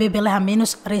 mas bebele a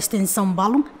menos restrição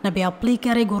balum, nebe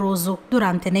aplica rigoroso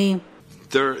durante ne.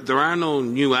 There are no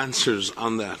new answers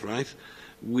on that, right?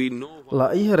 We know.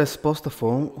 La iha resposta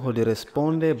foi onde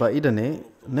responde ba idane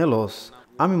nelos.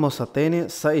 Ami mosatene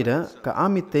saída ka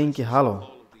ami tem que halo.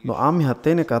 No ami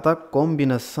hatene kata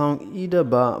combinação ida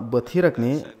ba buat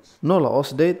hirakne no la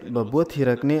osdate ba buat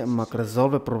hirakne mak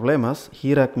resolve problemas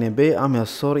hirakne be ami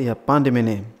asor ia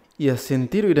pandemene. Ia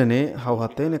sentido idane hau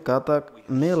hatene kata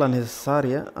ne la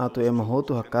necessária ato ema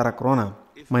hotu hakara corona.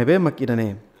 Mas be mak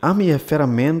idane ami ia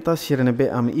ferramenta sirene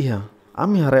be ami iha.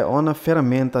 Ami hare ona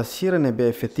ferramenta sirene be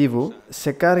efetivo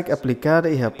se carik aplicada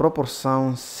ia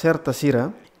proporção certa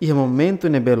sira e momento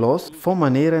nebelos, foi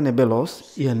maneira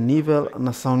nebelos e a nível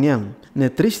nacional. Ne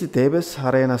triste tebes,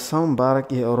 a nação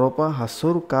barak e Europa, a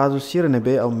soro caso sira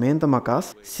nebe aumenta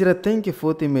macas, sira tem que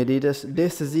fazer medidas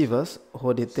decisivas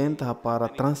onde tenta para a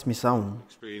transmissão.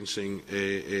 Experiencing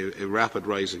a rapid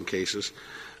rise in cases,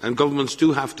 and governments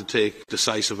do have to take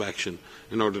decisive action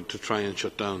in order to try and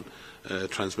shut down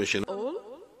transmission.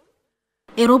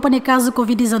 Europa, no caso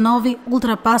Covid-19,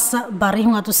 ultrapassa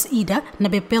barril atos ida,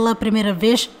 pela primeira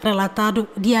vez relatado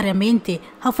diariamente.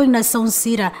 A foi nação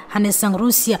Sira, a nação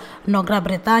Rússia, na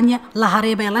Grã-Bretanha, la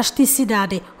hareba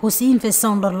elasticidade, a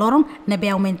infecção do loron, nebe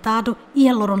aumentado e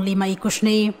a loron lima e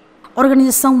cusnei.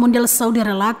 Organização Mundial de Saúde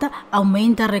relata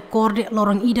aumenta recorde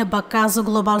loron ida ba caso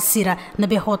global Sira,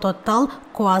 nebe ho total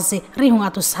quase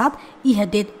rihungatus hat e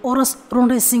hadet horas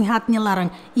ronresing hat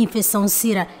nilarang infecção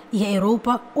Sira e a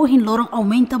Europa o hin loron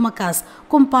aumenta macas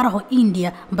compara ho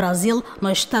Índia, Brasil,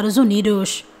 nos Estados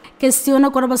Unidos.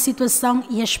 Questiona qual a situação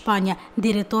e a Espanha.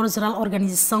 Diretor-geral da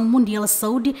Organização Mundial de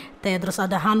Saúde, Tedros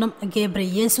Adhanom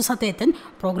Ghebreyesus Hatetan,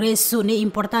 progresso ne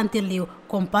importante liu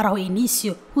compara o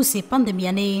início da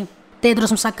pandemia ne.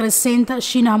 Tedros nos acrescenta,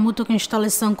 China muito que a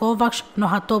instalação COVAX não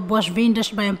ratou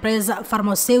boas-vindas para a empresa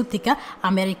farmacêutica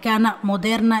americana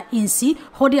Moderna em si,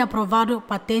 onde aprovado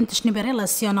patentes que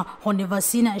relacionam com a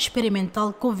vacina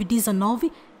experimental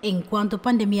COVID-19, enquanto a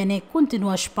pandemia ne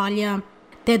continua a espalhar.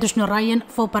 Tedros Ryan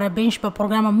foi parabéns para o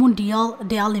Programa Mundial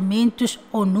de Alimentos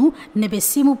ONU, no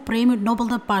 10º Prêmio Nobel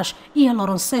da Paz, e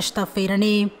elaram sexta-feira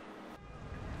ne.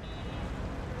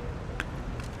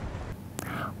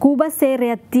 Cuba se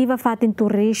reativa fatin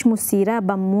turismo sira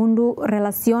ba mundo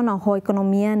relaciona a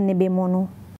economia nebe mono.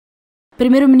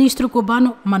 Primeiro-ministro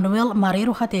cubano Manuel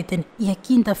Marrero Tetum e a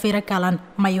quinta-feira calan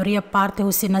maioria parte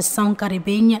da nação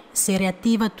caribenha se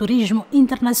reativa turismo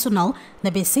internacional na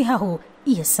BCHO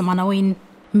e a semana win.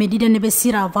 Medida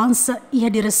nebesira avança e a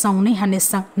direção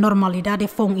nessa normalidade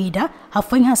fonida a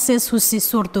foi acesso se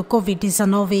surto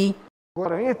Covid-19.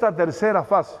 Agora, em esta terceira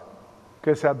fase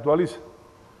que se atualiza.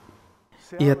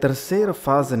 E a terceira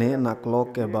fase na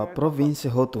coloca a província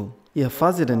Hotu. E a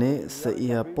fase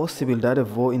se a possibilidade de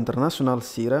voo internacional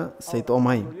sira se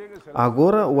tomai.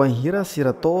 Agora o anhira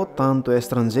sira to tanto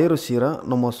estrangeiro sira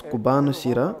nomos cubano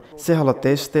sira se hala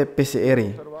teste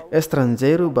PCR.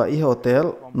 Estrangeiro ba iha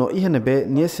hotel no iha nebe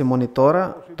nesse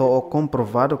monitora to o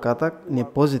comprovado katak ni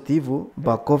positivo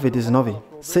ba COVID-19.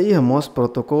 Se iha mos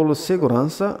protocolo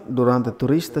segurança durante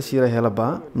turista sira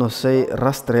helaba no sei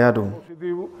rastreado.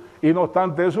 Y no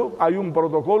obstante eso, hay un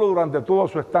protocolo durante toda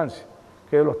su estancia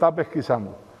que lo está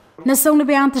pesquisando. Nação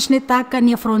nebe antes netaca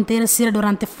na fronteira sira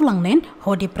durante fulangnen,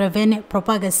 onde prevene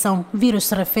propagação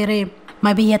vírus refere.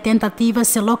 Mas a tentativa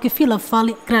se lo que fila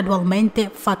fale gradualmente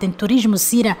fatem turismo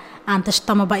sira antes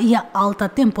tama Bahia alta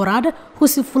temporada,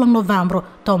 husi fulang novembro,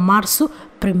 to março,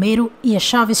 primeiro e a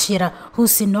chave sira,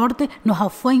 husi norte no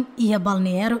Rafoin e a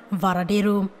balneário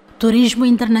Varadeiro. Turismo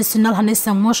internacional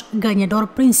hanessamos ganhador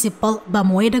principal da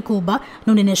moeda Cuba,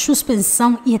 no nene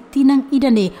suspensão e tinang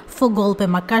idane foi golpe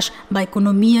macas da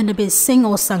economia nebe sem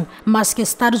osan, mas que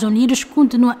Estados Unidos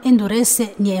continua a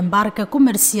endurecer na embarca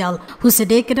comercial, husi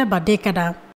década ba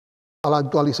década. A la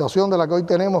actualización de la que hoy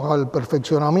tenemos al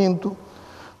perfeccionamiento.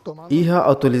 Iha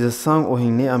atualização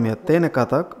ohine a minha tene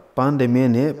katak pandemia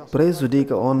ne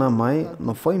prejudica ona mai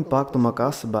não foi impacto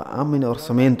macas ba amine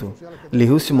orçamento. Li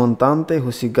husi montante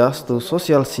husi gasto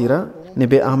social sira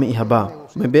nebe ami ihaba.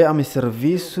 Nebe ami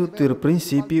serviço ter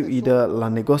princípio ida la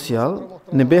negocial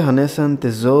nebe hanesan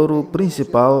tesouro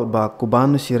principal ba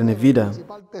cubano sira ne vida.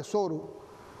 El tesoro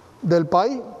del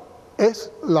país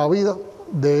es la vida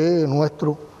de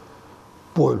nuestro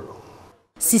pueblo.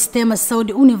 Sistema de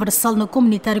Saúde Universal no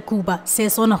Comunitário Cuba, se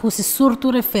zona husi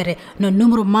surto refere no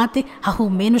número mate a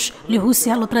menos lhe husi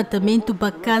halo tratamento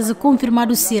para caso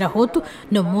confirmado sira roto,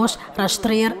 no mos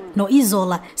rastrear, no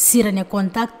isola, sira ne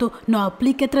contacto, no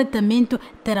aplica tratamento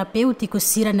terapêutico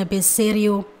sira ne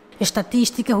sério.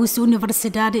 Estatística husi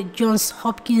Universidade Johns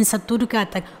Hopkins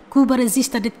Aturucata, Cuba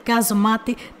resiste de caso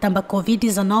mate, tamba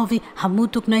Covid-19,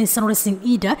 hamutuk na insanoresing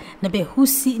ida, na be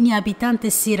husi ni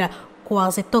habitante sira,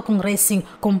 quase tocam racing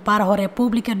compara a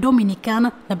República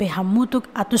Dominicana na be hamutuk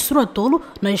atus rotolo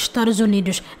nos Estados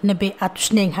Unidos na be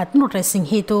atus nem hat no racing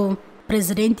hito.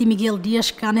 Presidente Miguel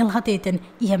Dias-Canel Tetum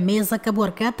e a mesa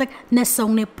caborcatak nessa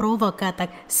une prova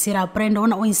katak será aprendendo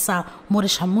na oinsa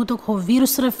moris hamutuk o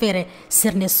vírus refere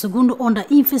ser na segunda onda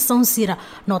infecção sira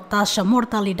no taxa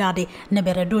mortalidade na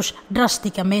be reduz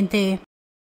drasticamente.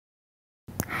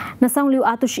 Nação Liu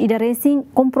Atos Ida Racing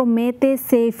compromete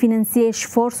se financiar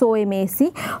esforço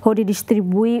OMS onde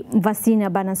distribui vacina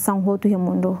para a nação Roto e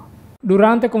Mundo.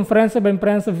 Durante a conferência de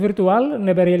imprensa virtual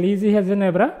na Realize em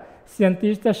Genebra,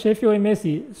 cientista-chefe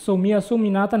OMS Somia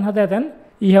Suminatan Hadetan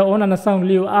e a nação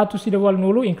Liu Atos Ida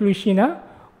Walnulo, inclui China,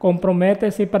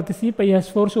 compromete se participa em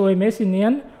esforço OMS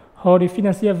nian onde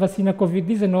financia vacina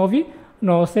COVID-19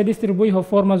 no se distribui de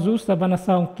forma justa para a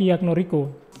nação Kiak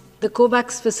Noriko. The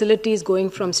COVAX facility is going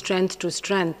from strength to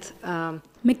strength.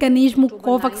 Mecanismo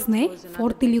COVAX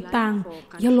forte liutang.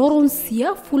 E a loron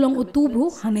sia fulang outubro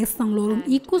hanesang loron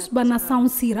ikus ba nação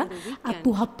sira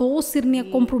atu hato sirnia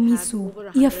compromisso.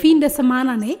 E a fim de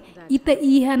semana ita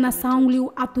iha nação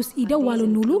liu atus ida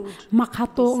walunulu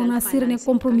makhato ona sirnia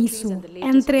compromisso.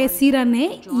 Entre sira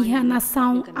iha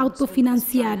nação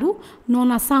autofinanciado no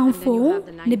nação fo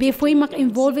nebe foi mak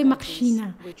envolve mak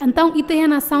China. Então ita iha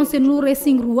nação senlu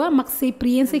racing rua mak se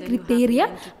priense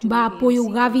criteria ba apoio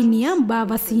gavinia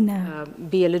ba vacina.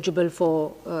 Be eligible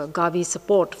for Gavi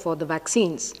support for the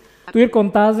vaccines. Tuir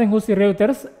contagem husi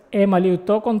Reuters maliu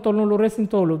tokon tolnulu racing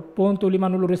tolo ponto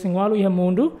limanulu racing walu iha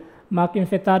mundo mak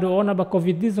infectado ona ba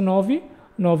COVID-19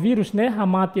 no vírus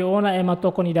hamati ona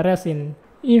tokon ida racing.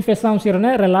 Infecção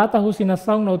sirne relata husi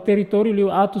nação no território liu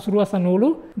atus rua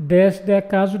sanulu desde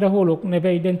caso da holok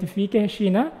nebe identifique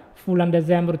China fulan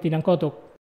dezembro tinang kotok.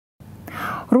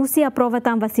 Rússia aprova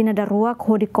tam vacina da rua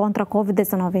contra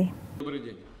COVID-19.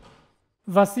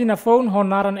 Vacina phone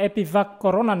honaran Epivac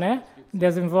Corona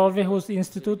desenvolve o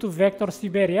Instituto Vector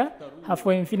Siberia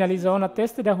foi finalizado na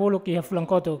teste da holok e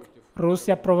flankotok.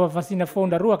 Rússia aprova vacina phone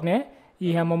da rua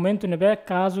e a momento nebe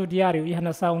caso diário e a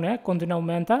nação continua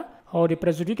aumenta onde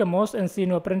prejudica most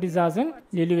ensino-aprendizagem,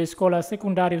 e a escola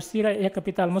secundária Sira e a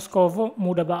capital Moscovo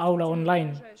muda para aula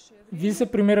online.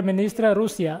 Vice-primeira-ministra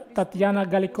Rússia, Tatiana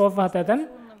Galikova, hatatan,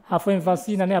 foi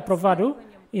vacina aprovado,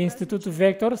 e Instituto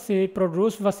Vector se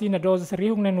produz vacina doses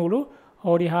rihung nenulu,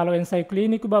 onde halo ensaio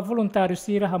clínico para voluntários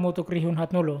Sira hamutuk rihung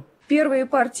hatnulu. Первые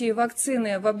партии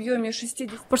вакцины в объеме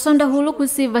 60... Porção da hulu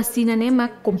kusi vacina nema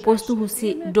composto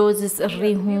husi doses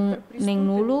rihung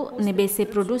nenulu nebe se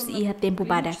produz iha tempo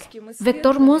badak.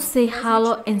 Vector mus se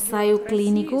halo ensaio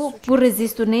clínico por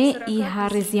resisto ne iha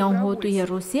região hotu iha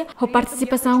Rússia, ho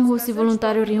participação husi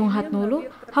voluntário rihung hatnulu,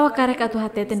 hawa karek atu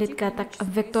hateten dit katak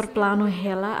vector plano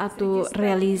hela atu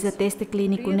realiza teste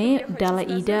clínico ne dala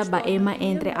ida baema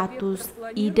entre atus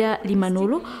ida 5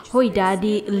 nulu ho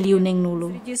idade liuneng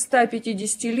nulu.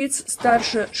 150 лиц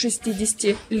старше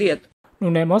 60 лет.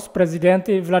 Nunemos,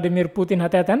 presidente Vladimir Putin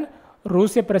hateten,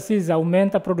 Rússia precisa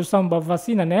aumentar a produção da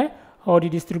vacina né, onde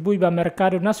distribui para o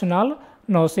mercado nacional,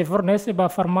 não se fornece para a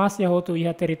farmácia outro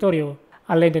e território.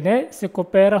 Além de né, se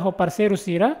coopera com parceiro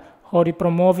Sira, onde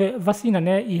promove vacina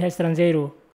né e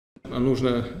estrangeiro.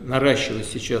 Нужно наращивать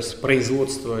сейчас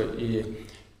производство и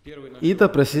Ita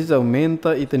precisa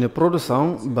aumentar e ter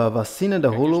produção da vacina da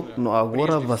huluk no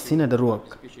agora vacina da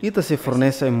ruak. Ita se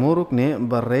fornece em muruk ne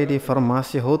ba rede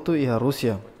farmácia hotu e a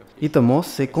Rússia. Ita mos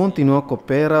se continua a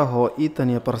cooperar ho ita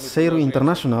ne parceiro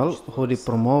internacional ho de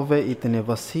promove e ter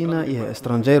vacina e a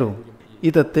estrangeiro.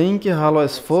 Ita tem que halo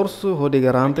esforço ho de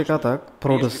garante katak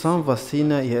produção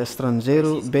vacina e a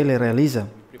estrangeiro bele realiza.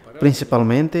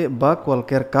 Principalmente ba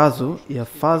qualquer caso e a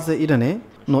fase idane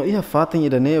no ia fatem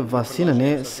idane vacina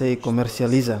ne se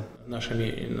comercializa.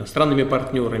 Нашими иностранными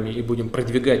партнерами и будем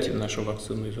продвигать нашу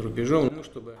вакцину за рубежом,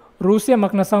 чтобы... Rússia, a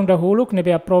nação da huluk,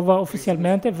 nebe aprova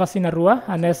oficialmente vacina rua,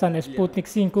 a nessa Sputnik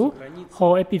 5,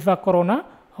 o Epivac Corona,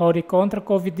 o de contra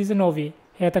Covid-19.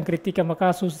 Hetan critica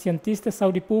makasus cientistas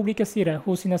saúde pública sira,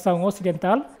 Rússia nação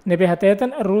ocidental, nebe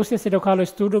hatetan Rússia se docalo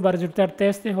estudo para resultar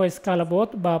teste ho escala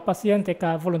bot ba paciente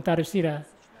ka voluntário sira.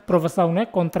 Provação né,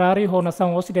 contrário ho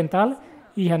nação ocidental,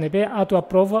 e a nebe atu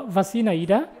aprova vacina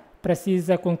ida,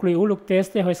 precisa concluir o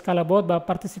teste a escala bot para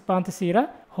participante sira,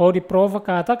 onde prova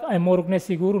katak é moruk ne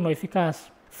seguro no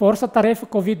eficaz. Força tarefa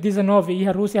Covid-19 e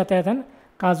a Rússia atetan,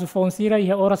 caso fon sira e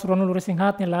a horas ronul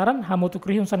resinghat ne laran, hamutu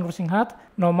krihun san resinghat,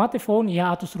 no mate fon e a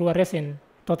atus rua resin.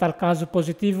 Total caso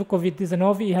positivo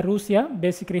Covid-19 e a Rússia,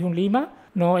 besi krihun 5,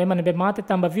 no ema nebe mate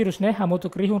tamba vírus ne, hamutu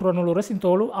krihun ronul resin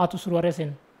tolu, atus rua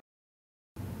resin.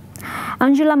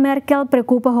 Angela Merkel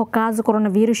preocupa com o caso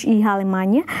coronavírus e a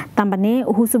Alemanha, também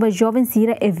o russo jovem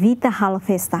Sira evita a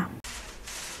festa.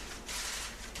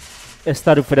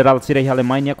 Estado Federal Sira e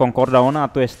Alemanha concorda ona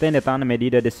atu estende tan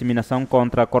medida de disseminação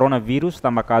contra coronavírus,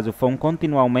 tamba caso fon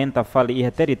continuamente a fali e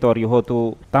território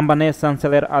hotu. Também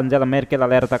chanceler Angela Merkel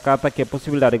alerta kata que a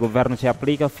possibilidade de governo se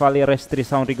aplica fali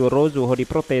restrição rigoroso ho de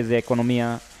protege a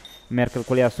economia. Merkel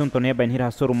colhe assunto ne ben hier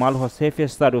hasur mal ho chefe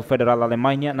Estado Federal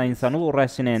Alemanha na insanu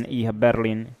resinen i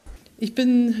Berlin. Ich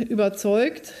bin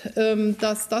überzeugt,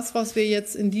 dass das, was wir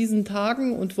jetzt in diesen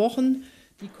Tagen und Wochen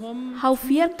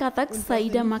Haufier katak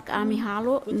saída makami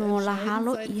halo no la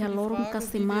halo e halorum ka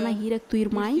semana hira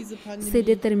tuirmai se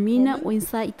determina o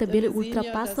ensaio itabele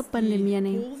ultrapassa pandemia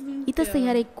ne. Ita se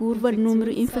hare curva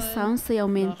número infecção se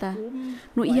aumenta.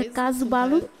 No ia caso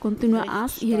balun continua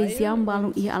as e região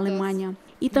balun e Alemanha.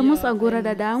 Estamos agora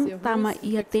dadão tama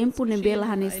ia tempo nebela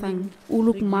hanesang.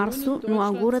 Uluk março no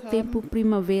agora tempo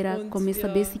primavera começa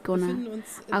besikona.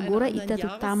 Agora ita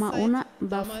tama ona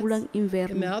ba fulang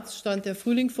inverno. Im März stand der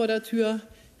Frühling vor der Tür.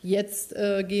 Jetzt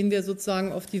gehen wir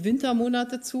sozusagen auf die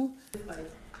Wintermonate zu.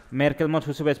 Merkel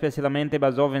mostrou especialmente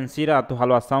para jovem Sira a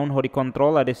atuação de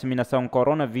controle a disseminação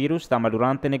coronavírus, tama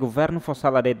durante o governo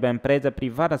fossala de empresa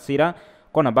privada Sira,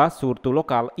 com a base surto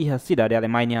local e a cidade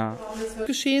Alemanha.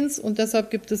 Geschehens und deshalb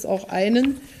gibt es auch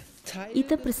einen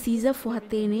Ita precisa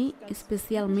forratene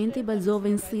especialmente para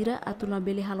jovem Sira a tula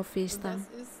bele halo festa.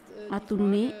 A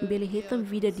tunne bele hetan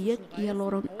vida dia e a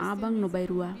loron abang no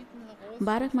bairua.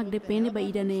 Barak mag depende ba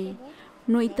idane.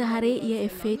 No ita hare ia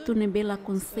efeito nebe la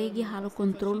consegue halo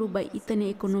controlo ba ita ne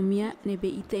economia nebe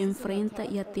ita enfrenta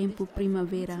ia tempo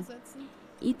primavera.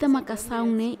 Ita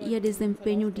makasaun ne ia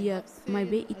desempenho dia, mas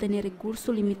be ita ne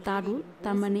recurso limitado,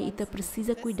 também ita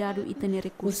precisa cuidado ita ne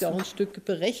recurso. Muss ja auch ein Stück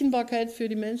Berechenbarkeit für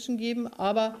die Menschen geben,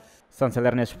 aber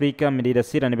Chanceler explica medida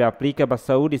Sira nebe aplica para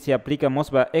saúde se aplica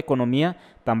mos para economia,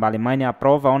 também a Alemanha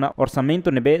aprova um orçamento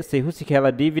nebe se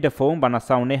husikela dívida fom ba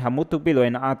nação ne hamutu bilo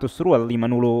en atus rua 5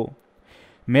 nulo.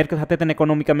 Merkel hateten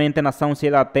economicamente nação se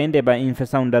ela atende ba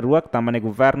infecção da rua, também o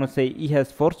governo se ia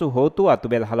esforço hotu a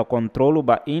tubel halo controlo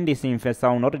ba índice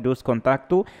infecção no reduz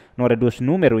contacto, no reduz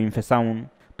número infecção.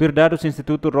 Dados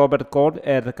Instituto Robert Koch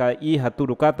RKI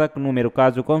Haturu katak número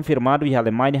caso confirmado e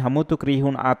Alemanha hamutu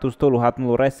krihun atus tolu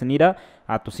hatnulu resenida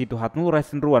atus itu hatnulu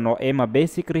resenrua no ema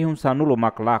basic krihun sanulo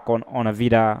maklakon ona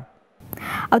vida.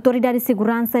 Autoridade de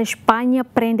Segurança Espanha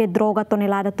prende droga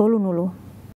tonelada tolo nulo.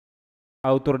 A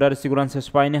Autoridade de Segurança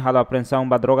Espanha hala apreensão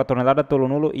ba droga tonelada tolo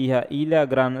nulo iha ilha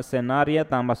Gran Canaria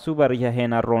tamba suba iha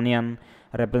hena ronian.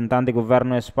 Representante do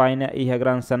governo Espanha iha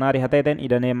Gran Canaria hateten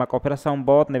idane mak operação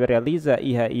bot nebe realiza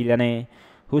iha ilha ne.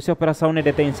 Husi operação ne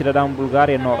detém cidadão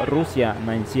Bulgária no Rússia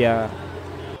na Insia.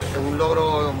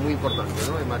 Logro muy importante,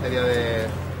 ¿no? En materia de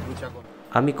lucha contra...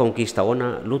 Ami conquista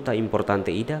una luta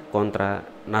importante ida contra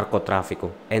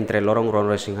narcotráfico. Entre lorong ron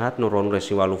resinghat no ron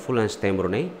resiwalu fulan setembro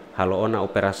nei, halo ona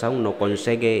operação no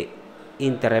consegue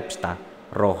interceptar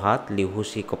rohat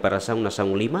lihusi cooperação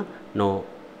nação lima no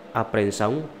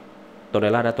apreensão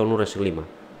tonelada tonu resilima.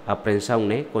 Apreensão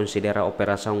ne considera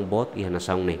operação bot e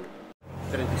nação ne.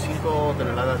 35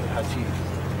 toneladas de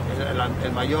hachís.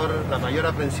 La mayor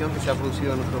aprehensión que se ha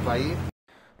producido en nuestro país.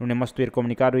 No nemastuir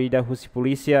comunicado ida husi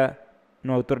polícia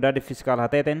no autoridade fiscal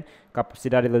hateten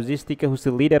capacidade logística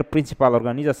husi líder principal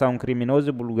organização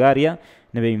criminosa Bulgária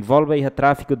nebe envolve iha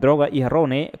tráfico droga e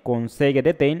rone consegue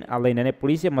deter além da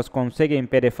polícia mas consegue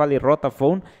impedir fali rota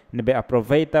phone nebe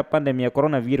aproveita pandemia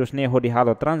coronavírus ne hodi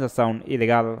halo transação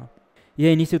ilegal. E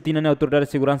a início tina na autoridade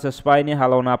de segurança Espanha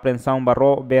halo na apreensão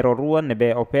barro bero rua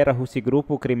nebe opera husi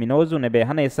grupo criminoso nebe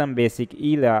hanesam basic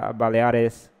ilha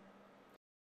Baleares.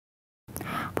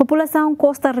 População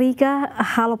Costa Rica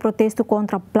halo protesto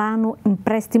contra plano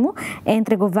empréstimo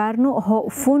entre governo e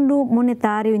Fundo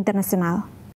Monetário Internacional.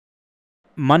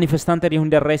 Manifestante de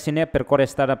Hyundai Resine percorre a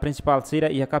estrada principal Sira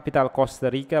e a capital Costa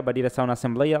Rica para direção na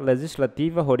Assembleia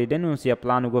Legislativa onde denuncia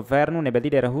plano governo nebe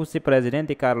líder Russi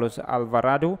presidente Carlos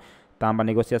Alvarado tamba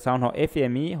negociação no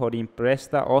FMI onde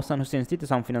empresta osan no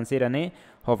instituição financeira ne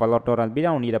o valor do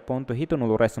bilhão unida ponto hito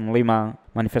no resto lima.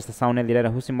 Manifestação ne lidera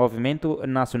Russi Movimento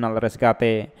Nacional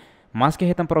Resgate. Mas que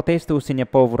retam protesto o sinha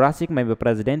povo rasik member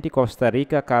presidente Costa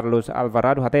Rica Carlos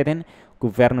Alvarado hateten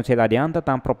governo se adianta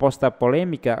tam proposta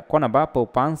polêmica konaba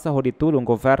poupança hodi tulung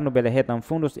governo bele retam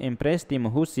fundos empréstimo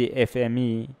Russi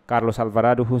FMI. Carlos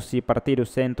Alvarado Russi Partido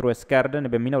Centro-Esquerda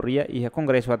nebe minoria e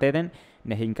Congresso hateten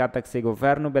ne hinkata que se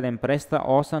governo bele empresta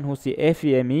osan Russi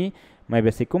FMI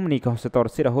mas se comunica ao setor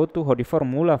sirahotu hodi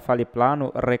formula fali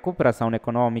plano recuperação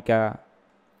econômica.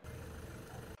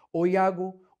 Hoy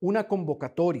hago una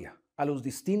convocatoria a los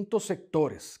distintos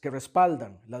sectores que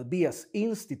respaldan las vías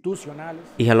institucionales.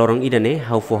 Y a lorong idane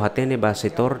hau fohatene ba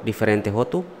sector diferente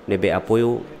hotu nebe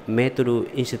apoio método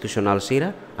institucional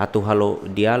sira atu halo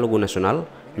diálogo nacional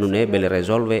nune bele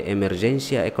resolve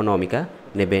emergência econômica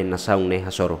nebe nação ne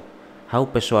hasoro. Hau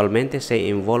pessoalmente se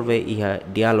envolve iha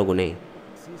diálogo ne.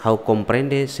 Hau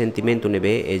compreende sentimento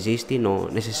nebe existe no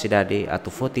necessidade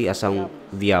atu foti ação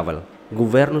viável.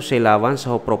 Governo se la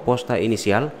avança a proposta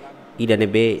inicial e da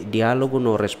nebe diálogo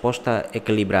no resposta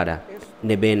equilibrada.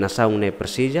 Nebe nação ne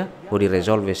precisa ou de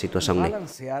resolver situação ne.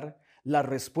 Balancear las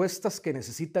respuestas que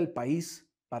necesita el país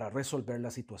para resolver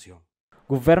la situación.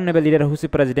 Governo nebe líder Russi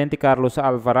presidente Carlos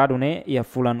Alvarado ne e a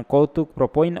Fulan Couto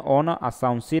propõe ona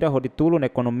ação sira hodi tulo na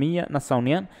economia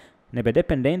nacional nebe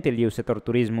dependente do setor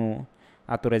turismo.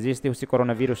 Atu resiste o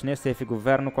coronavírus ne se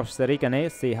governo Costa Rica ne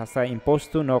se hasa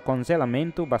imposto no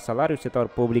congelamento do salário setor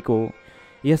público.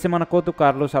 E a semana coto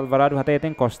Carlos Alvarado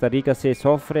hateten Costa Rica se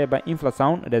sofre ba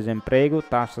inflação, desemprego,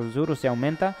 taxa de juros se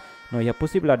aumenta, no é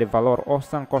possível de valor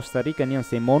ostan Costa Rica nian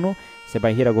se mono, se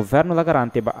vai hira governo la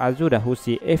garante ba ajuda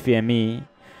Russi FMI.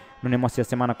 No negócio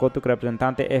semana coto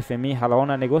representante FMI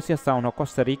halaona negociação no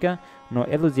Costa Rica, no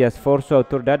elusia esforço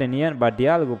autoridade nian ba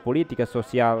diálogo política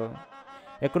social.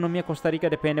 A economia Costa Rica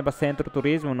depende do centro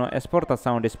turismo na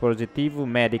exportação de dispositivo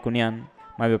médico nian.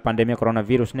 Mas a pandemia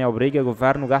coronavírus ne obriga o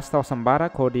governo a gastar o sambara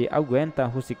que aguenta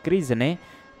a crise ne,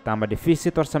 tamba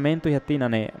difícil orçamento e atina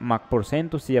ne, mas por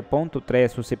cento se é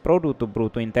 0,3 o produto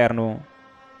bruto interno.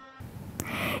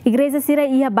 Igreja Sira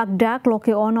ia Bagdad lo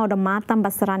que ono da matam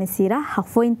basarani Sira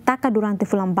foi intacta durante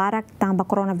fulambarak tamba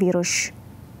coronavírus.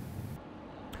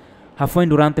 Foi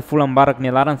durante fulambarak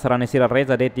nelaran sarani Sira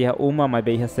reza de tia uma mas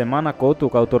bem semana coto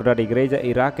que a autoridade da igreja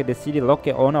Iraque decide lo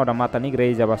que ono da mata na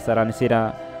igreja basarani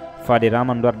Sira.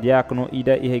 Fadiraman luar diácono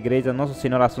ida iha igreja Nossa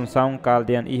Senhora Assunção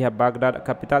Caldean iha Bagdad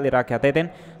capital Iraque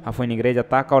ateten foi na igreja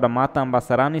taka da mata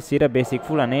ambasarani Sira basic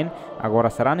fulanen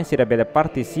agora sarani Sira bele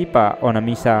participa na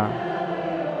missa.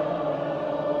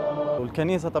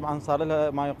 الكنيسة طبعا صار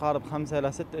لها ما يقارب 5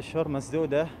 إلى 6 أشهر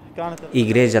مسدودة كانت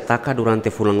Igreja taka durante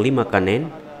fulang 5 kanen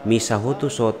misa hutu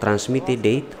so transmite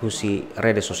date husi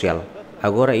rede social.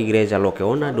 Agora igreja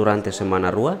lokeona durante semana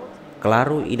rua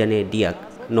claro idane diak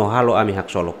no halo ami hak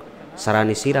solok.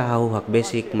 Sarani sira hau hak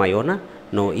basic mayona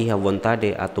no iha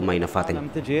vontade atu maina fatin.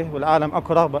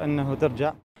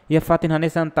 Ia fatin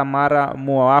hanesan tamara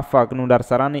muafak nundar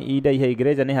sarani ida iha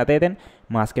igreja ne hateten,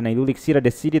 mas que na ilulik sira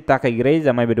decide taka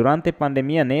igreja, mas durante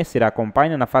pandemia ne sira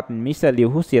acompanha na fatin misa liu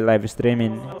husi live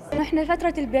streaming.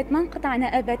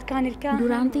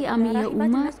 Durante a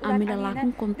minha ami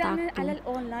lalakong kontakto.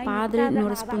 Padre no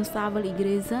responsável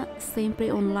igreja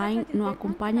sempre online no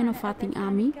acompanha na fatin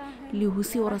ami liu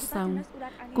husi oração.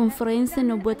 Conferência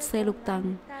no buat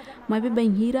seluk-tang. Mas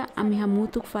bem hira ami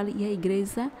hamutuk fali iha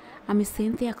igreja. Ami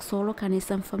sente ak solo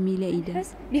kanesan família ida.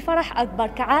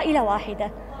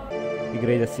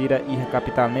 Igreja Sira iha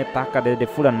capital ne taka desde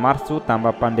bulan Março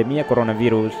tamba pandemia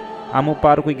coronavírus. Amu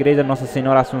paru ku igreja Nossa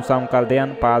Senhora Assunção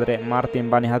Caldean, Padre Martin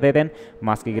Bani Hateten,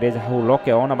 mas que igreja hulo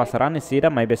que ona basarane Sira,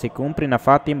 mas se cumpre na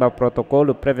fatimba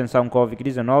protocolo prevenção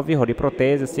Covid-19 hori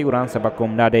protege segurança ba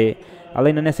comunidade.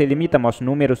 Além não se limita aos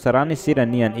números sarane Sira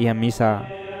nian iha misa.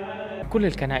 كل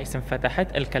الكنائس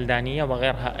انفتحت الكلدانية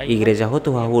وغيرها أيضا. Igreja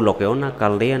hotu hahu lokeona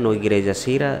kaldea no igreja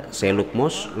sira seluk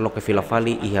mos loke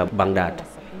filafali iha Baghdad.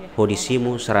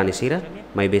 Hodisimu sarani sira,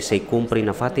 mai besei cumpri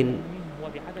na fatin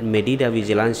medida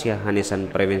vigilância hanesan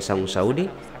prevenção saúde,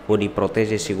 hodi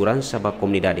protege segurança ba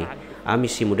comunidade. Ami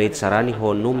simudeit sarani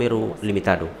ho número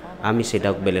limitado. Ami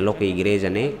sedak beleloke igreja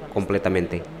ne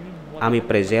completamente. Ami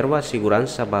preserva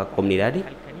segurança ba comunidade.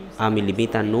 Ami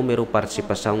limita número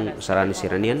participação sarani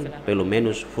siranian pelo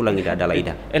menos fulang ida adalah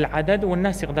ida. العدد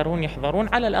والناس يقدرون يحضرون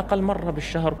على الأقل مرة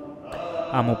بالشهر.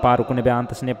 Amo paru kune be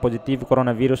antes ne positivo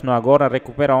coronavírus no agora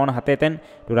recupera ona hateten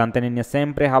durante ne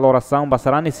sempre haloração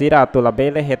basarani sira atu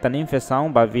labele hetan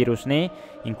infecção ba vírus ne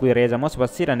inclui reza mos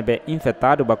basira ne be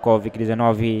infectado ba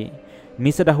Covid-19.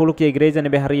 Misa da hulu que a igreja ne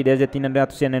be hari desde tina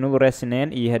datu sian nulu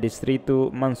resinen e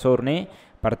distrito Mansor ne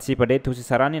participa de tusi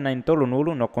sarani na intolo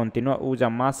nulo no continua usa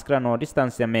máscara no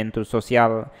distanciamento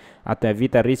social. Até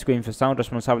evita risco de infecção,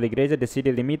 responsável da igreja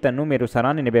decide limita número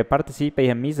sarani nebe participa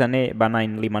e a misa ne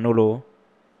banain lima nulo.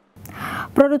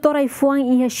 Produtora ifuan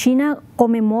iha China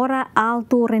comemora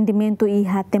alto rendimento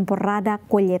iha temporada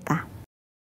colheita.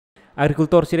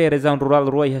 Agricultor sira região rural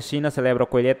rua iha China celebra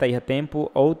colheita iha tempo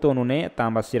outono ne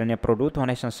tamba sirania produto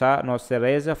honestança no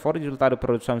cereza fora resultado de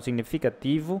produção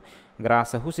significativo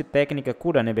graças a usi técnica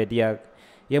cura nebe dia.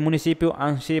 E o município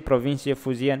Anxi província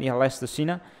Fujian iha leste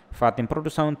China fatem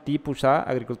produção tipo sa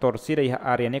agricultor sira iha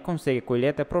área ne consegue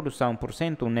colheita produção por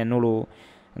cento ne nulo.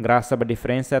 Graças à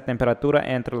diferença de temperatura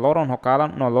entre loron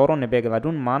hokalan no loron nebe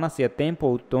gladun mana se tempo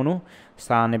outono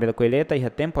sa nebe colheita e a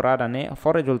temporada ne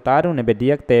for resultado nebe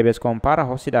dia que tebes compara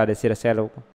a cidade sira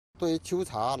selo.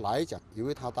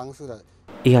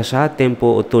 Iha sa tempo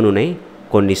outono ne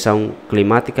condição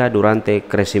climática durante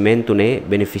crescimento ne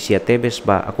beneficia tebes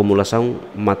ba acumulação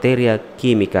matéria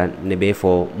química nebe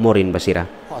fo morin basira.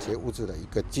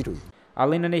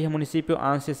 Além do município,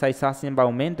 antes sai saciam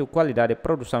aumento qualidade de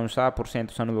produção chá por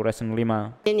cento no Reino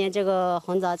Lima.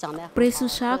 Preço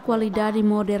chá qualidade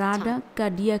moderada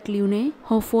cada cliune,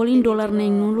 ho folin dólar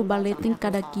nem nulo baletem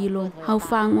cada quilo, ho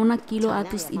fang una quilo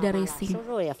atus idaresi.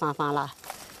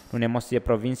 No nemocia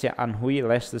província Anhui,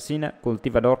 leste China,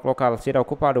 cultivador local será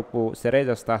ocupado por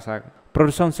cerezas taça.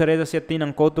 Produção de cereza se atina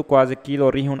em coto quase quilo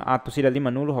rihun atus ida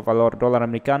lima nulo o valor dólar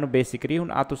americano basic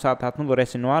rihun atus atat nulo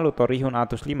resin anual to rihun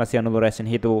atus lima sia nulo resin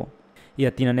hitu. E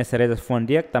atina ne cerezas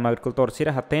fuandiak tam agricultor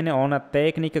sira hatene ona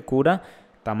técnica cura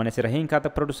tam ne sira hincata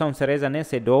produção cereza ne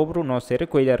se dobro no se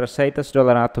recolhe receitas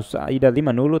dólar atus ida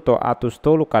lima nulo to atus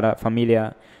tolo cada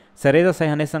família. Cereza sai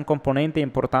hanesan componente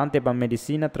importante para a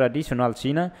medicina tradicional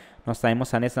China, nós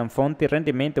temos hanesan fonte de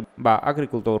rendimento para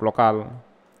agricultor local.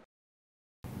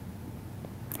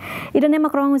 E da nema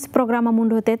kroang esse programa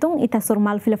Mundu iha Tetum, ita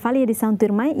surmal filafali edição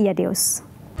turmai e adeus.